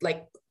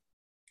like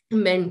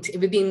meant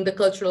within the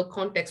cultural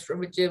context from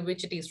which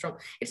it is from.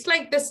 It's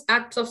like this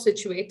act of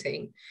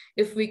situating.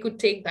 If we could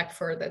take that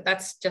further,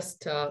 that's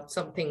just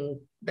something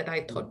that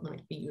I thought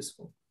might be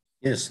useful.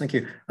 Yes, thank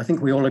you. I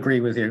think we all agree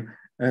with you,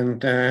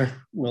 and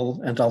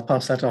I'll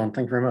pass that on.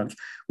 Thank you very much.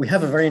 We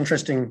have a very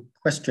interesting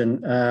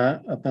question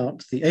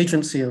about the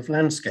agency of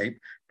landscape,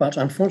 but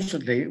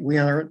unfortunately we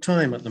are at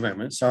time at the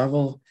moment, so I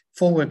will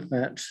forward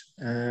that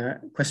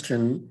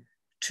question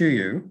to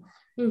you.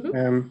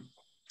 Mm-hmm.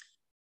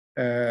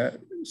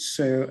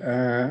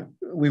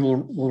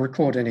 We'll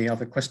record any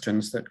other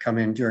questions that come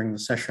in during the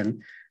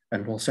session,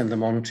 and we'll send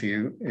them on to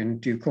you in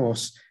due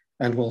course,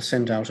 and we'll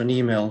send out an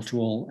email to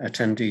all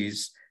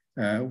attendees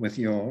with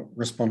your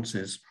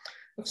responses.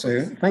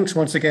 So thanks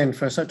once again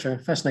for such a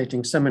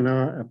fascinating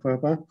seminar,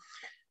 Apurba.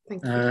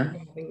 Thank you for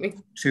having me.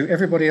 To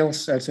everybody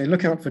else, I'd say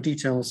look out for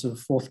details of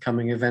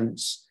forthcoming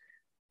events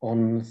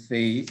on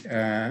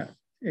the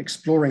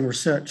Exploring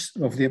Research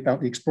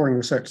about the Exploring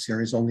Research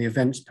series on the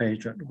events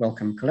page at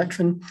Wellcome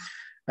Collection.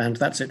 And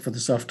that's it for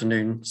this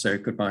afternoon. So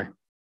goodbye.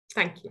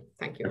 Thank you.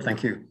 Thank you.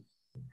 Thank you.